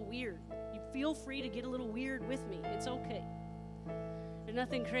get a little weird. You feel free to get a little weird with me. It's okay. There's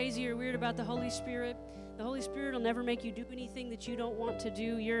nothing crazy or weird about the Holy Spirit. The Holy Spirit will never make you do anything that you don't want to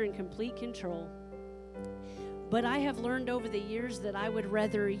do. You're in complete control. But I have learned over the years that I would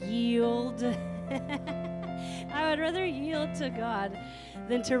rather yield. I would rather yield to God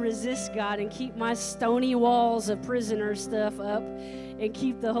than to resist God and keep my stony walls of prisoner stuff up and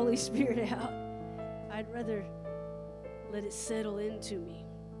keep the Holy Spirit out. I'd rather let it settle into me.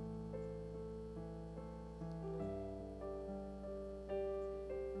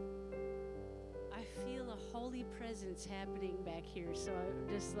 I feel a holy presence happening back here, so I'm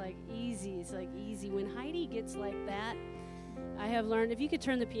just like easy. It's like easy. When Heidi gets like that, I have learned, if you could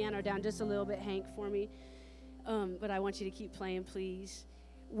turn the piano down just a little bit, Hank, for me, but I want you to keep playing, please.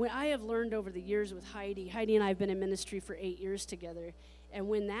 When I have learned over the years with Heidi and I have been in ministry for 8 years together, and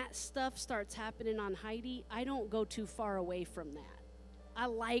when that stuff starts happening on Heidi, I don't go too far away from that. I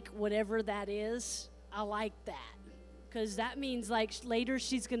like whatever that is. I like that. Because that means like later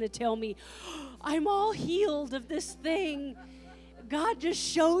she's going to tell me, I'm all healed of this thing. God just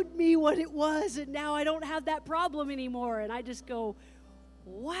showed me what it was, and now I don't have that problem anymore. And I just go,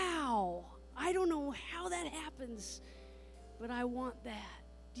 wow, I don't know how that happens, but I want that.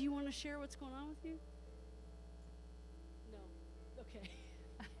 Do you want to share what's going on with you? No. Okay.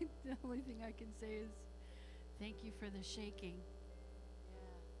 The only thing I can say is thank you for the shaking.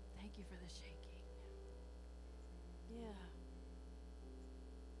 Yeah. Thank you for the shaking. Yeah.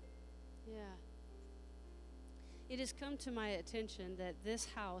 Yeah. It has come to my attention that this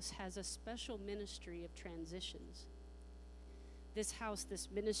house has a special ministry of transitions. This house, this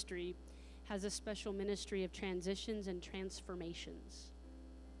ministry, has a special ministry of transitions and transformations.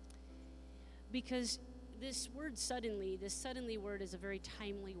 Because this suddenly word is a very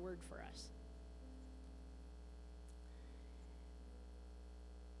timely word for us.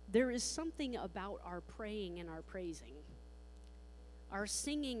 There is something about our praying and our praising, our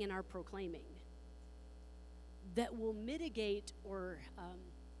singing and our proclaiming, that will mitigate or,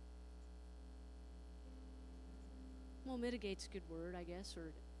 mitigate's a good word, I guess,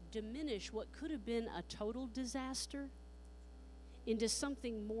 or diminish what could have been a total disaster into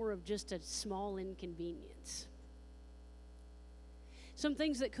something more of just a small inconvenience. Some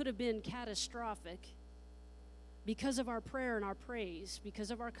things that could have been catastrophic because of our prayer and our praise,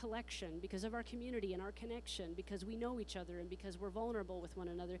 because of our collection, because of our community and our connection, because we know each other and because we're vulnerable with one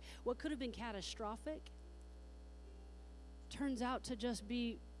another. What could have been catastrophic turns out to just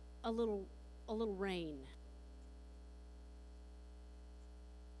be a little rain.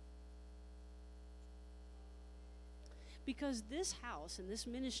 Because this house and this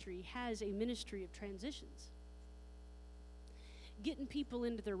ministry has a ministry of transitions. Getting people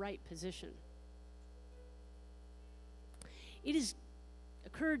into their right position. It has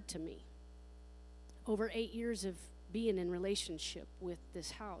occurred to me over 8 years of being in relationship with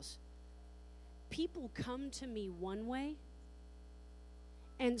this house. People come to me one way,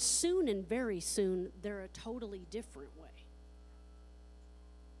 and soon and very soon, they're a totally different way.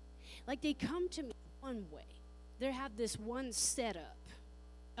 Like they come to me one way. They have this one setup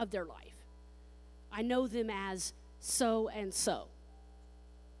of their life. I know them as so and so.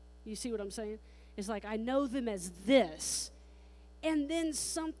 You see what I'm saying? It's like I know them as this, and then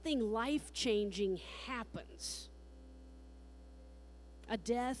something life-changing happens. A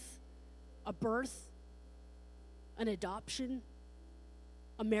death, a birth, an adoption,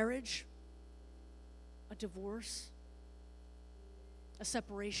 a marriage, a divorce, a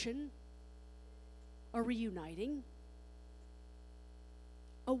separation, a reuniting,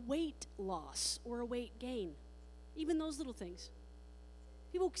 a weight loss or a weight gain, even those little things.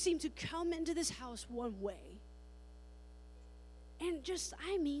 People seem to come into this house one way, and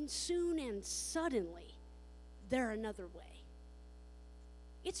soon and suddenly, they're another way.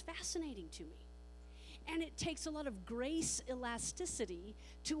 It's fascinating to me. And it takes a lot of grace elasticity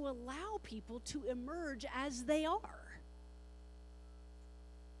to allow people to emerge as they are.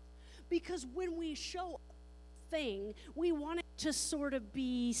 Because when we show a thing, we want it to sort of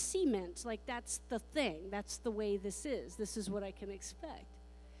be cement, like that's the thing, that's the way this is what I can expect.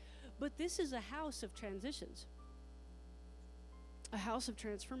 But this is a house of transitions, a house of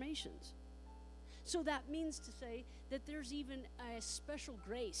transformations. So that means to say that there's even a special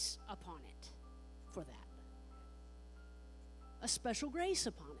grace upon it for that. A special grace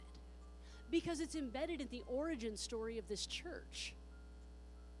upon it. Because it's embedded in the origin story of this church.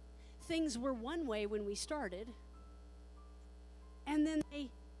 Things were one way when we started, and then they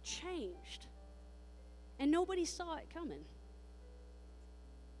changed. And nobody saw it coming.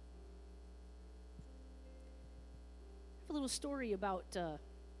 I have a little story about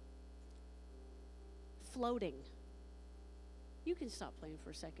floating. You can stop playing for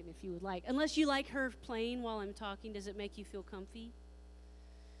a second if you would like. Unless you like her playing while I'm talking, does it make you feel comfy?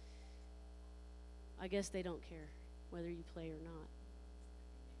 I guess they don't care whether you play or not.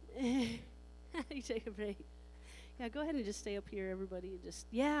 You take a break. Yeah, go ahead and just stay up here, everybody. And just,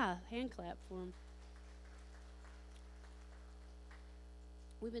 hand clap for them.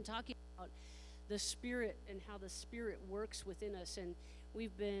 We've been talking about the Spirit and how the Spirit works within us, and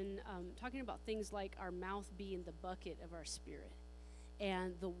we've been talking about things like our mouth being the bucket of our spirit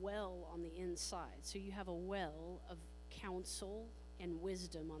and the well on the inside. So you have a well of counsel and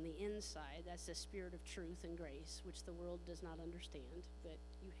wisdom on the inside. That's the Spirit of truth and grace, which the world does not understand, but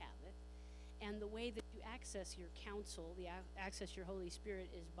you have it. And the way that you access your counsel, access your Holy Spirit,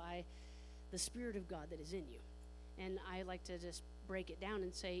 is by the Spirit of God that is in you. And I like to just break it down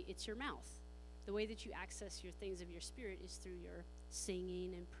and say it's your mouth. The way that you access your things of your spirit is through your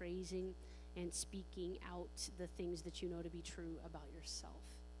singing and praising and speaking out the things that you know to be true about yourself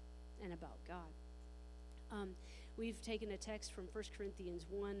and about God. We've taken a text from 1 Corinthians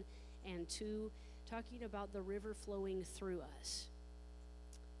 1 and 2 talking about the river flowing through us.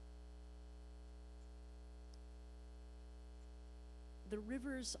 The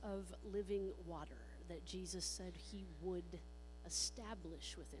rivers of living water that Jesus said he would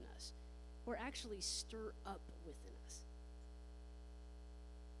establish within us, or actually stir up within us.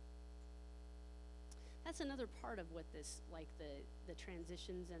 That's another part of what this, like the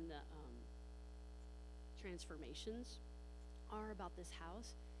transitions and the transformations are about this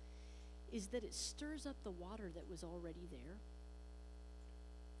house, is that it stirs up the water that was already there.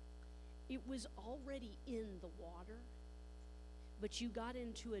 It was already in the water, but you got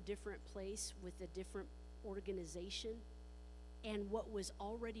into a different place with a different organization, and what was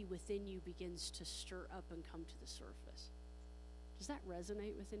already within you begins to stir up and come to the surface. Does that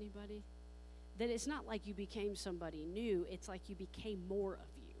resonate with anybody? That it's not like you became somebody new, it's like you became more of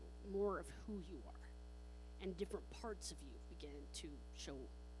you, more of who you are, and different parts of you begin to show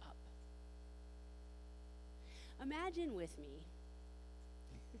up. Imagine with me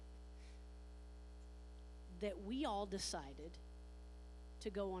that we all decided to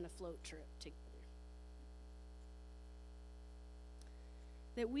go on a float trip together.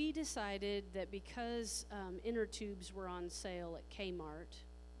 That we decided that because inner tubes were on sale at Kmart,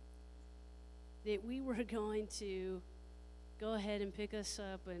 that we were going to go ahead and pick us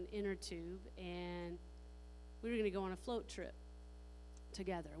up an inner tube, and we were going to go on a float trip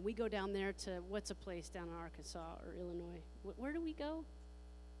together. And we go down there to, what's a place down in Arkansas or Illinois? Where do we go?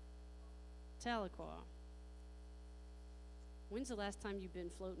 Tahlequah. When's the last time you've been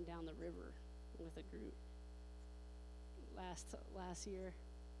floating down the river with a group? Last year.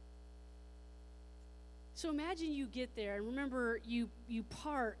 So imagine you get there, and remember you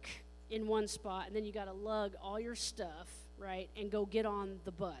park in one spot, and then you got to lug all your stuff, right, and go get on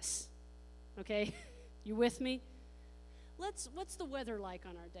the bus. Okay? You with me? What's the weather like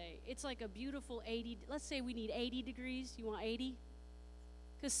on our day? It's like a beautiful 80. Let's say we need 80 degrees. You want 80?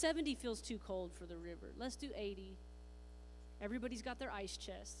 Because 70 feels too cold for the river. Let's do 80. Everybody's got their ice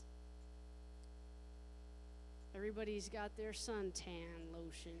chest. Everybody's got their suntan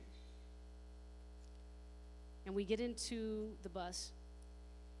lotion. And we get into the bus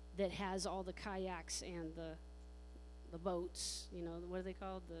that has all the kayaks and the boats, you know, what are they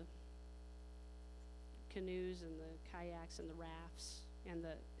called? The canoes and the kayaks and the rafts and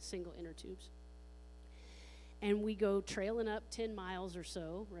the single inner tubes. And we go trailing up 10 miles or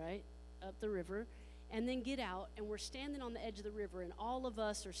so, right, up the river, and then get out, and we're standing on the edge of the river, and all of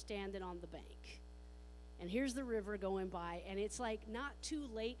us are standing on the bank. And here's the river going by, and it's like not too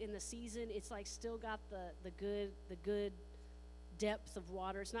late in the season. It's like still got the good depth of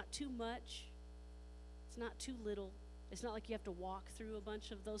water. It's not too much. It's not too little. It's not like you have to walk through a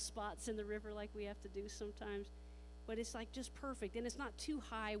bunch of those spots in the river like we have to do sometimes. But it's like just perfect, and it's not too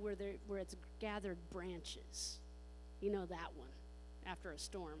high where it's gathered branches. You know that one. After a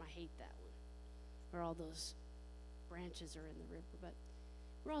storm, I hate that one, where all those branches are in the river. But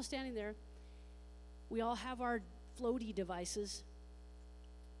we're all standing there. We all have our floaty devices,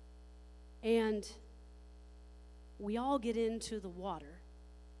 and we all get into the water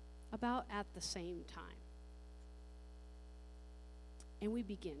about at the same time. And we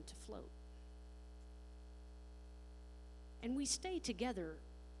begin to float. And we stay together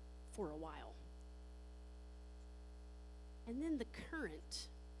for a while. And then the current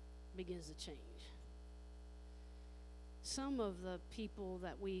begins to change. Some of the people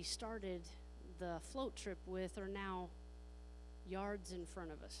that we started the float trip with are now yards in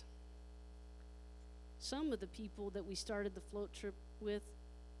front of us. Some of the people that we started the float trip with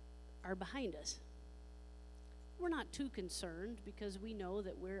are behind us. We're not too concerned because we know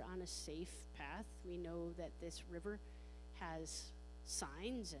that we're on a safe path. We know that this river has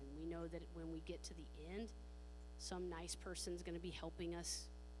signs, and we know that when we get to the end, some nice person's going to be helping us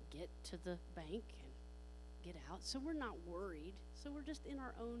get to the bank and get out. So we're not worried. So we're just in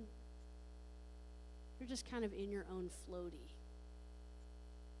our own, you're just kind of in your own floaty.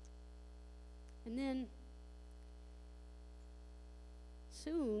 And then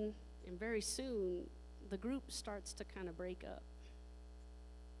soon, and very soon, the group starts to kind of break up.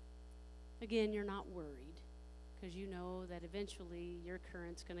 Again, you're not worried because you know that eventually your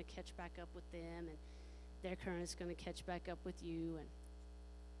current's going to catch back up with them, and their current's going to catch back up with you. And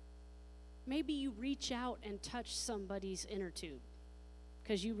maybe you reach out and touch somebody's inner tube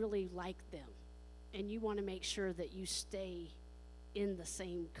because you really like them and you want to make sure that you stay in the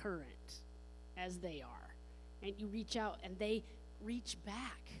same current as they are. And you reach out and they reach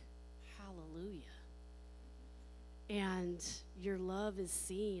back. Hallelujah. And your love is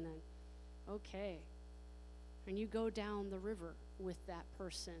seen, and okay. And you go down the river with that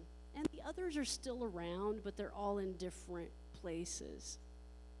person. And the others are still around, but they're all in different places.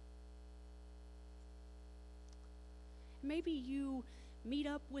 Maybe you meet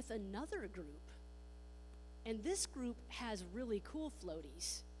up with another group, and this group has really cool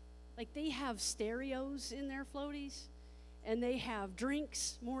floaties. Like, they have stereos in their floaties, and they have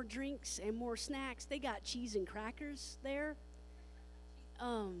drinks, more drinks, and more snacks. They got cheese and crackers there,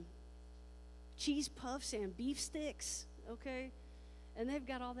 cheese puffs and beef sticks, okay? And they've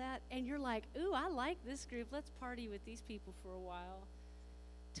got all that, and you're like, ooh, I like this group. Let's party with these people for a while.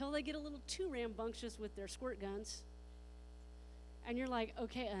 Till they get a little too rambunctious with their squirt guns. And you're like,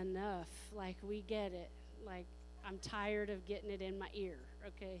 okay, enough. Like, we get it. Like, I'm tired of getting it in my ear,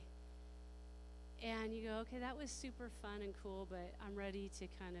 okay? And you go, okay, that was super fun and cool, but I'm ready to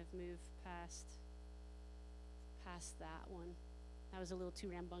kind of move past that one. That was a little too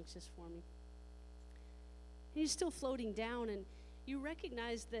rambunctious for me. And you're still floating down, and you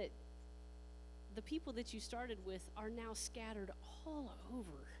recognize that the people that you started with are now scattered all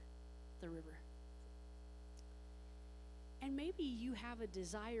over the river. And maybe you have a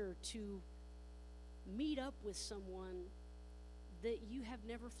desire to meet up with someone that you have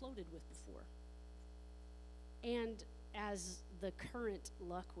never floated with before. And as the current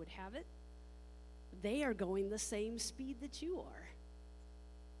luck would have it, they are going the same speed that you are.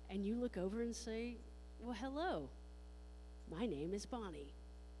 And you look over and say, well, hello, my name is Bonnie.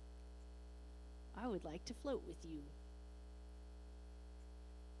 I would like to float with you.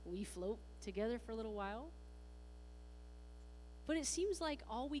 We float together for a little while. But it seems like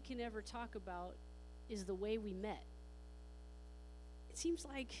all we can ever talk about is the way we met. It seems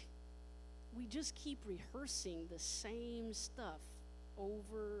like we just keep rehearsing the same stuff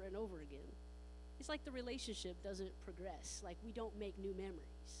over and over again. It's like the relationship doesn't progress, like we don't make new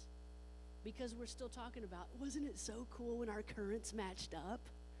memories. Because we're still talking about, wasn't it so cool when our currents matched up?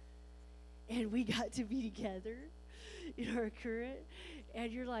 And we got to be together in our current?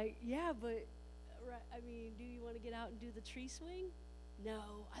 And you're like, yeah, but, I mean, do you want to get out and do the tree swing? No,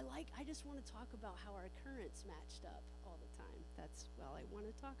 I just want to talk about how our currents matched up all the time. That's all I want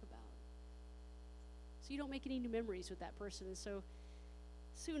to talk about. So you don't make any new memories with that person. And so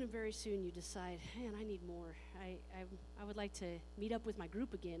soon and very soon you decide, man, I need more. I would like to meet up with my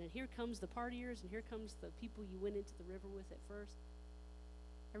group again. And here comes the partiers, and here comes the people you went into the river with at first.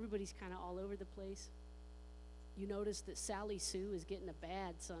 Everybody's kind of all over the place. You notice that Sally Sue is getting a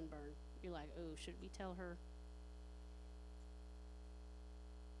bad sunburn. You're like, oh, should we tell her?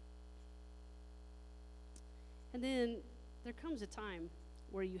 And then there comes a time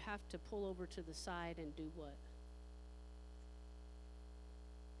where you have to pull over to the side and do what?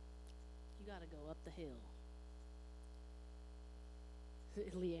 You got to go up the hill.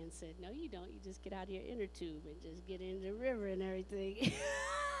 Leanne said, no, you don't. You just get out of your inner tube and just get into the river and everything.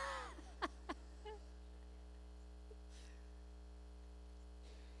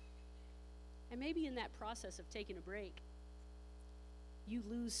 And maybe in that process of taking a break, you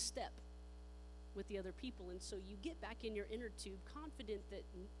lose step with the other people, and so you get back in your inner tube confident that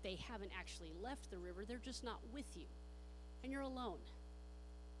they haven't actually left the river, they're just not with you. And you're alone.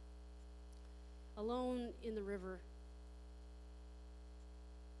 Alone in the river.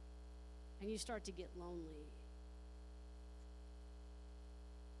 And you start to get lonely.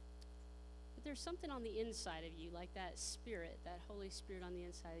 But there's something on the inside of you, like that spirit, that Holy Spirit on the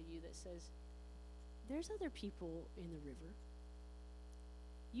inside of you that says, there's other people in the river.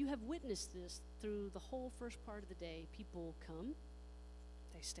 You have witnessed this through the whole first part of the day. People come,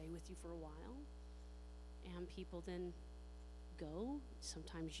 they stay with you for a while, and people then go.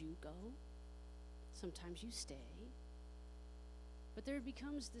 Sometimes you go, sometimes you stay. But there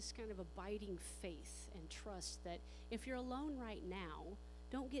becomes this kind of abiding faith and trust that if you're alone right now,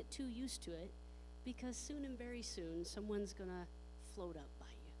 don't get too used to it, because soon and very soon, someone's going to float up by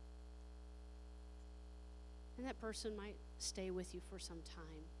you. And that person might stay with you for some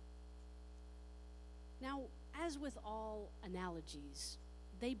time. Now, as with all analogies,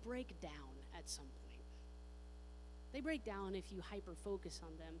 they break down at some point. They break down if you hyper-focus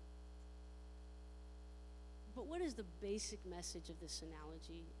on them. But what is the basic message of this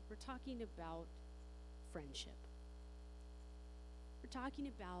analogy? We're talking about friendship. We're talking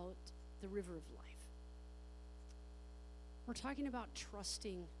about the river of life. We're talking about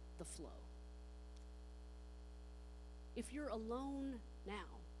trusting the flow. If you're alone now,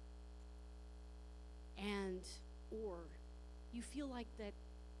 or you feel like that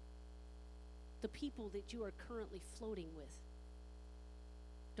the people that you are currently floating with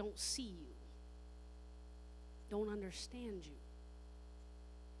don't see you, don't understand you,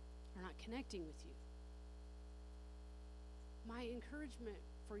 are not connecting with you, my encouragement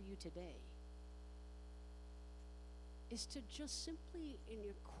for you today is to just simply, in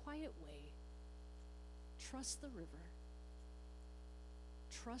your quiet way, trust the river,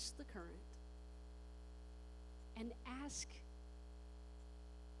 trust the current, and ask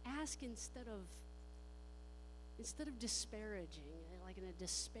instead of disparaging, like in a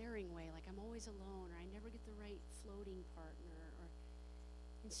despairing way, like I'm always alone, or I never get the right floating partner, or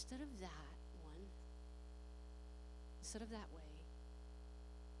instead of that way,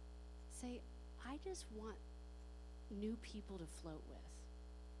 say, I just want new people to float with.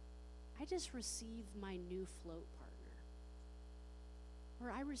 I just received my new float partner,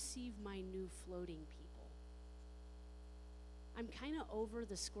 or I received my new floating people. I'm kind of over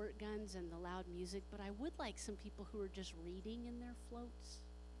the squirt guns and the loud music, but I would like some people who are just reading in their floats.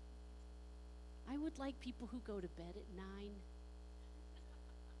 I would like people who go to bed at 9.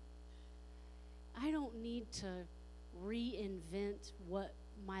 I don't need to reinvent what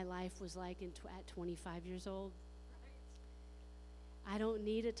my life was like at 25 years old. I don't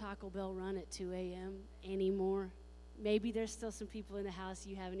need a Taco Bell run at 2 a.m. anymore. Maybe there's still some people in the house,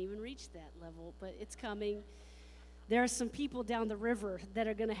 you haven't even reached that level, but it's coming. There are some people down the river that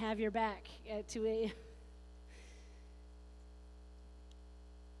are going to have your back at 2 a.m.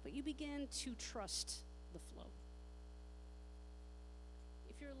 But you begin to trust the flow.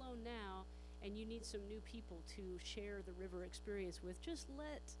 If you're alone now and you need some new people to share the river experience with, just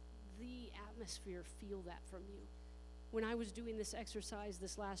let the atmosphere feel that from you. When I was doing this exercise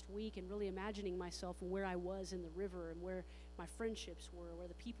this last week and really imagining myself and where I was in the river and where my friendships were, where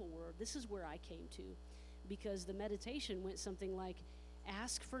the people were, this is where I came to. Because the meditation went something like,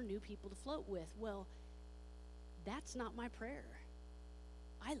 ask for new people to float with. Well, that's not my prayer.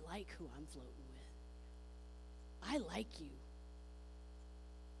 I like who I'm floating with. I like you.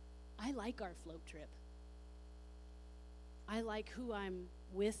 I like our float trip. I like who I'm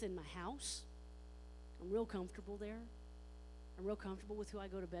with in my house. I'm real comfortable there. I'm real comfortable with who I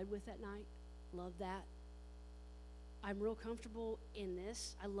go to bed with at night. Love that. I'm real comfortable in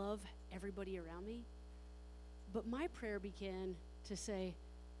this. I love everybody around me. But my prayer began to say,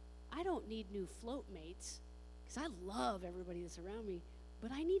 I don't need new float mates, because I love everybody that's around me,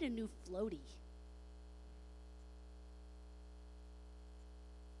 but I need a new floaty.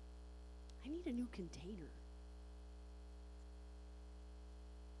 I need a new container.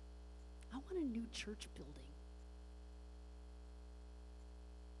 I want a new church building.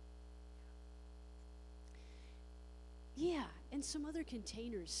 Yeah, and some other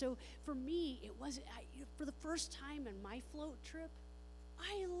containers. So for me, it wasn't, for the first time in my float trip,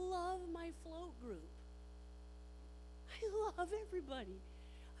 I love my float group. I love everybody.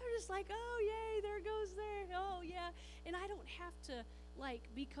 I'm just like, oh, yay, there goes there. Oh, yeah. And I don't have to,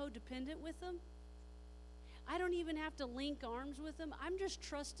 be codependent with them. I don't even have to link arms with them. I'm just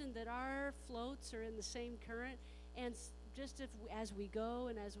trusting that our floats are in the same current, and just as we go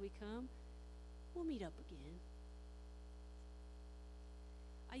and as we come, we'll meet up again.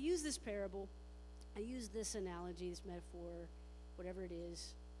 I use this parable, I use this analogy, this metaphor, whatever it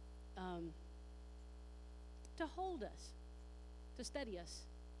is, to hold us, to steady us.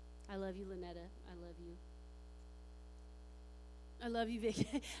 I love you, Lynetta. I love you. I love you,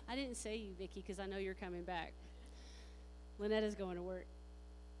 Vicky. I didn't say you, Vicky, because I know you're coming back. Lynetta's going to work.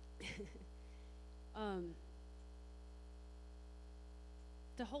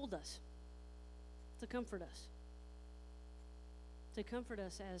 To hold us, to comfort us. To comfort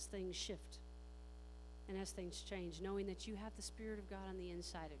us as things shift and as things change, knowing that you have the Spirit of God on the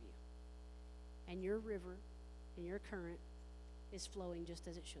inside of you. and your river and your current is flowing just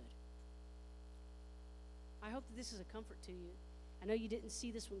as it should. I hope that this is a comfort to you. I know you didn't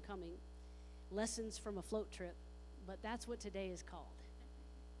see this one coming. Lessons from a float trip, but that's what today is called.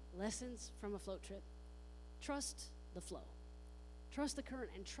 Lessons from a float trip. Trust the flow. Trust the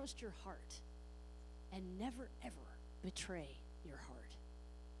current and trust your heart. And never, ever betray your heart.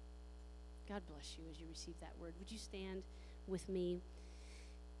 God bless you as you receive that word. Would you stand with me?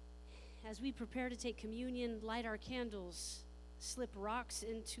 As we prepare to take communion, light our candles, slip rocks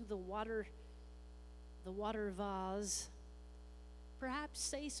into the water vase. Perhaps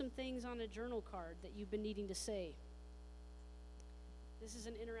say some things on a journal card that you've been needing to say. This is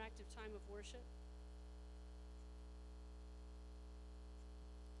an interactive time of worship.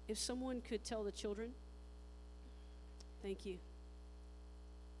 If someone could tell the children, thank you.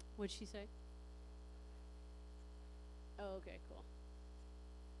 What'd she say? Oh, okay, cool.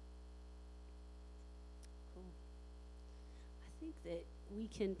 Cool. I think that we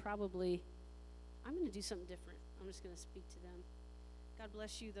can probably, I'm going to do something different. I'm just going to speak to them. God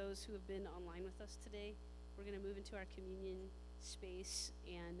bless you, those who have been online with us today. We're going to move into our communion space,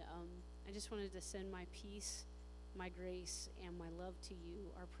 and I just wanted to send my peace, my grace, and my love to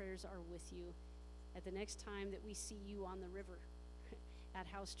you. Our prayers are with you. At the next time that we see you on the river at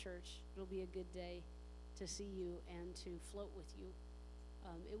House Church, it'll be a good day to see you and to float with you.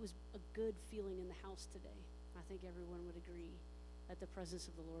 It was a good feeling in the house today. I think everyone would agree that the presence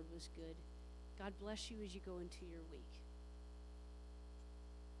of the Lord was good. God bless you as you go into your week.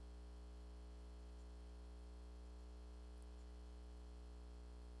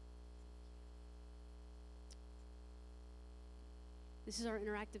 This is our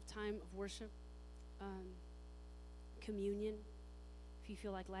interactive time of worship, communion. If you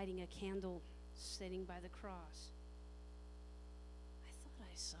feel like lighting a candle, sitting by the cross. I thought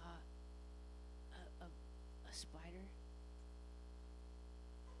I saw a spider.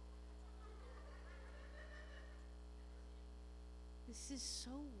 This is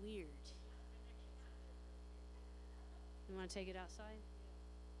so weird. You want to take it outside?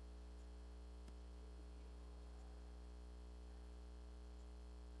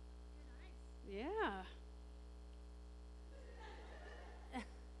 Yeah.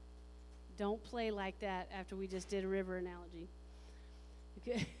 Don't play like that after we just did a river analogy.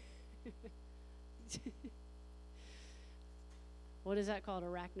 Okay. What is that called?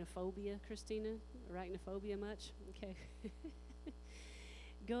 Arachnophobia, Christina? Arachnophobia much? Okay.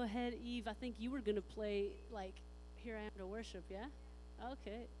 Go ahead, Eve. I think you were going to play like Here I Am to Worship, yeah?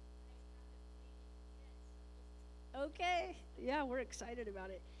 Okay. Okay. Yeah, we're excited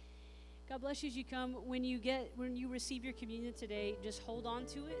about it. God bless you as you come. When you receive your communion today, just hold on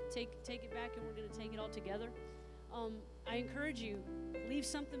to it. Take it back, and we're going to take it all together. I encourage you, leave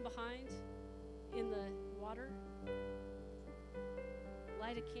something behind in the water.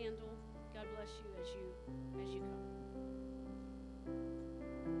 Light a candle. God bless you as you come.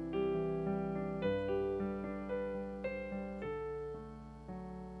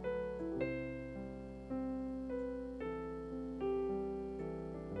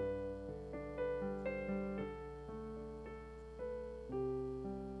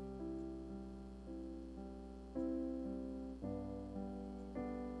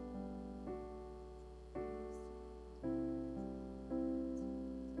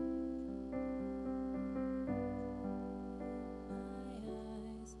 My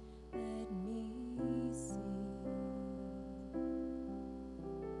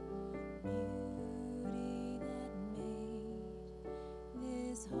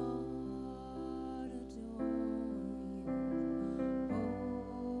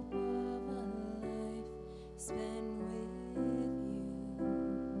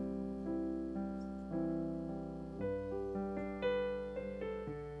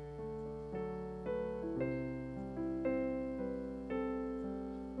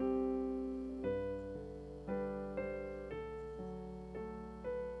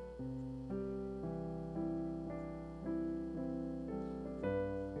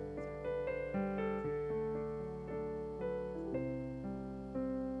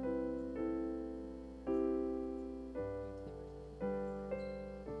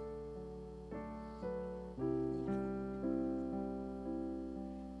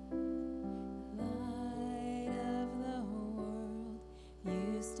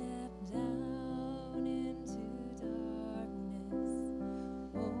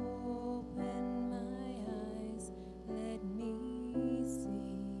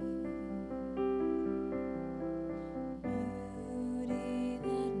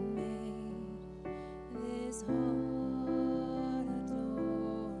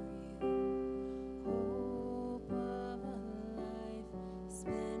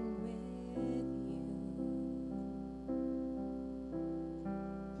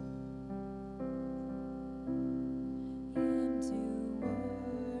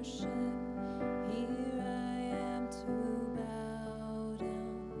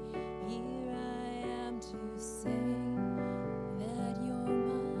say that you're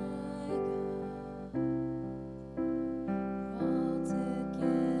my God.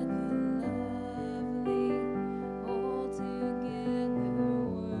 Altogether lovely, altogether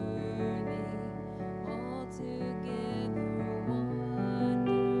worthy, altogether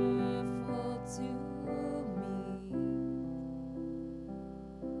wonderful to me.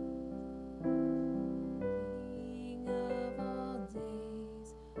 King of all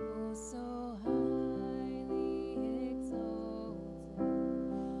days, oh so highly exalted,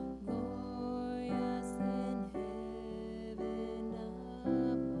 glorious in heaven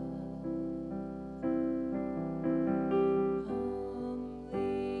above.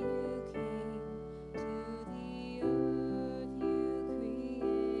 Humbly you came to the earth you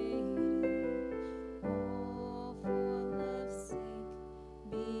created, all for love's sake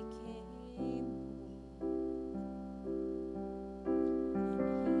became born.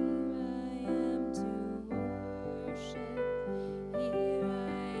 Here I am to worship, here I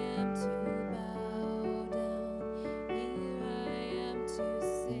am to bow down, here I am to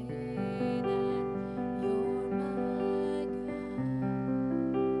say that you're my God.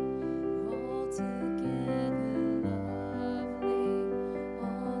 Altogether lovely,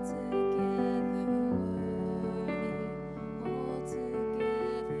 altogether worthy,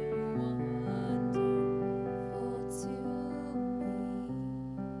 altogether wonderful to me.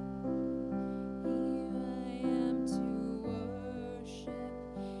 Here I am to worship,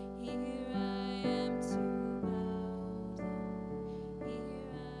 here I am to bow down,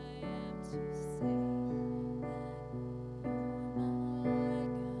 here I am to say that you're my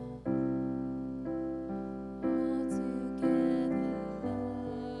God. Altogether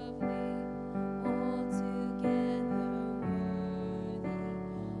lovely, altogether worthy,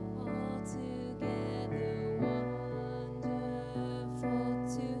 altogether wonderful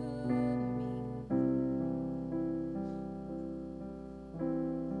to me.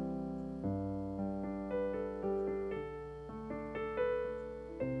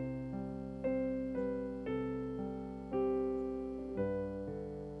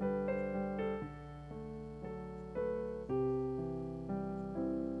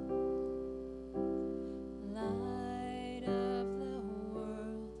 Light of the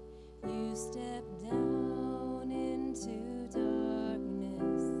world, you step down into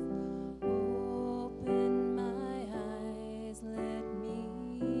darkness. Open my eyes, let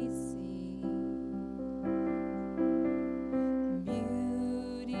me see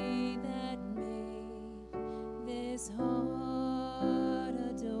beauty that made this heart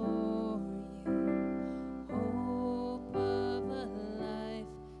adore you. Hope of a life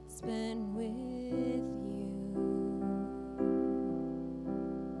spent with you.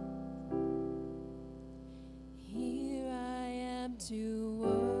 Here I am to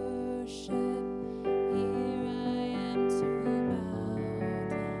worship, here I am to bow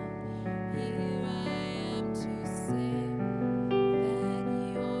down, here I am to say that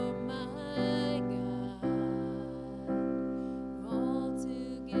you're my God.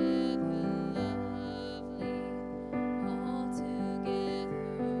 Altogether lovely,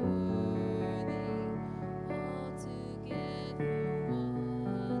 altogether worthy, altogether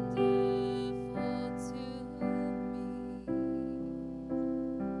wonderful to me.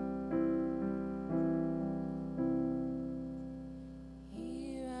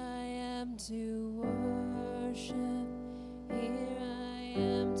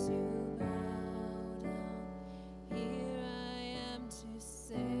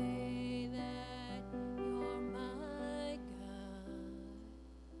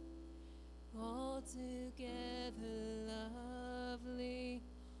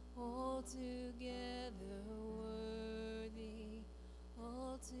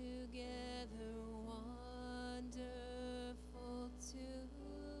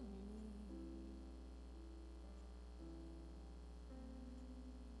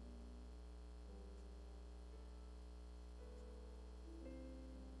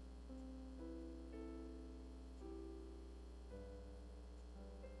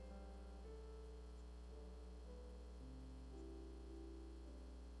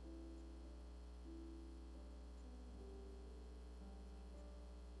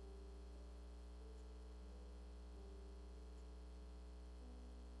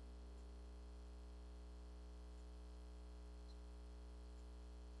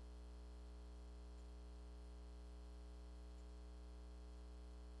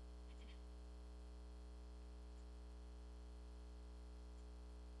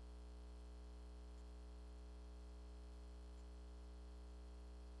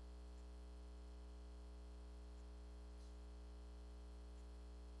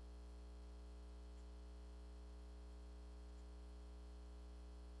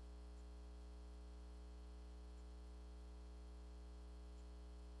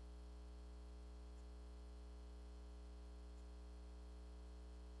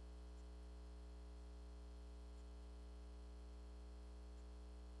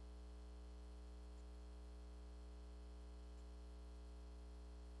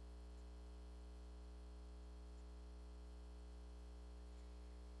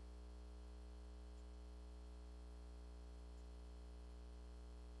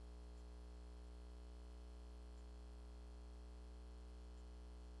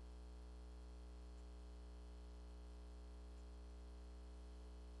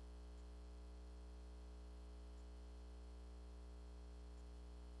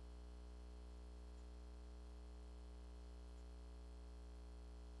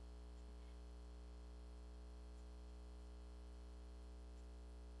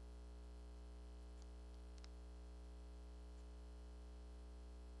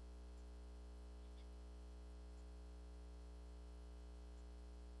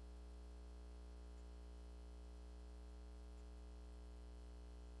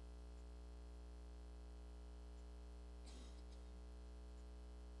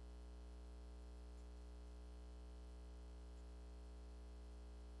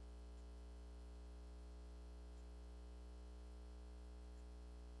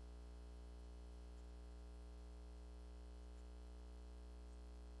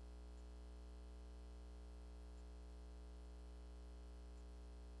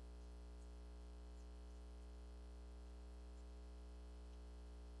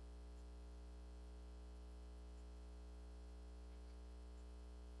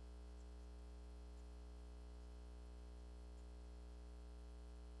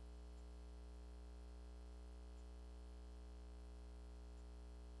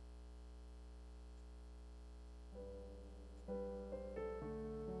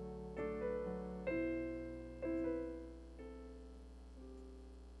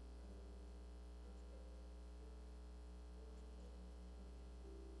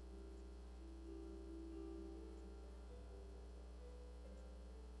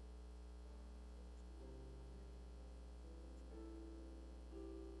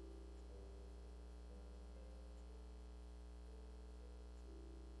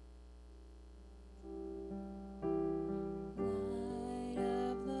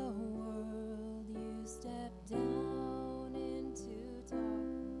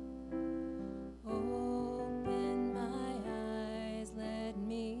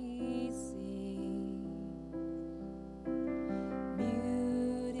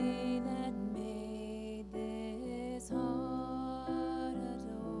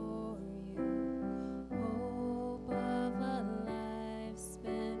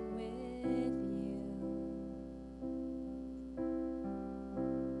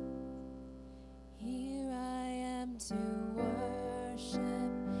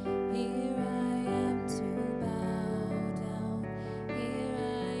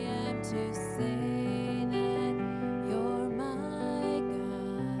 to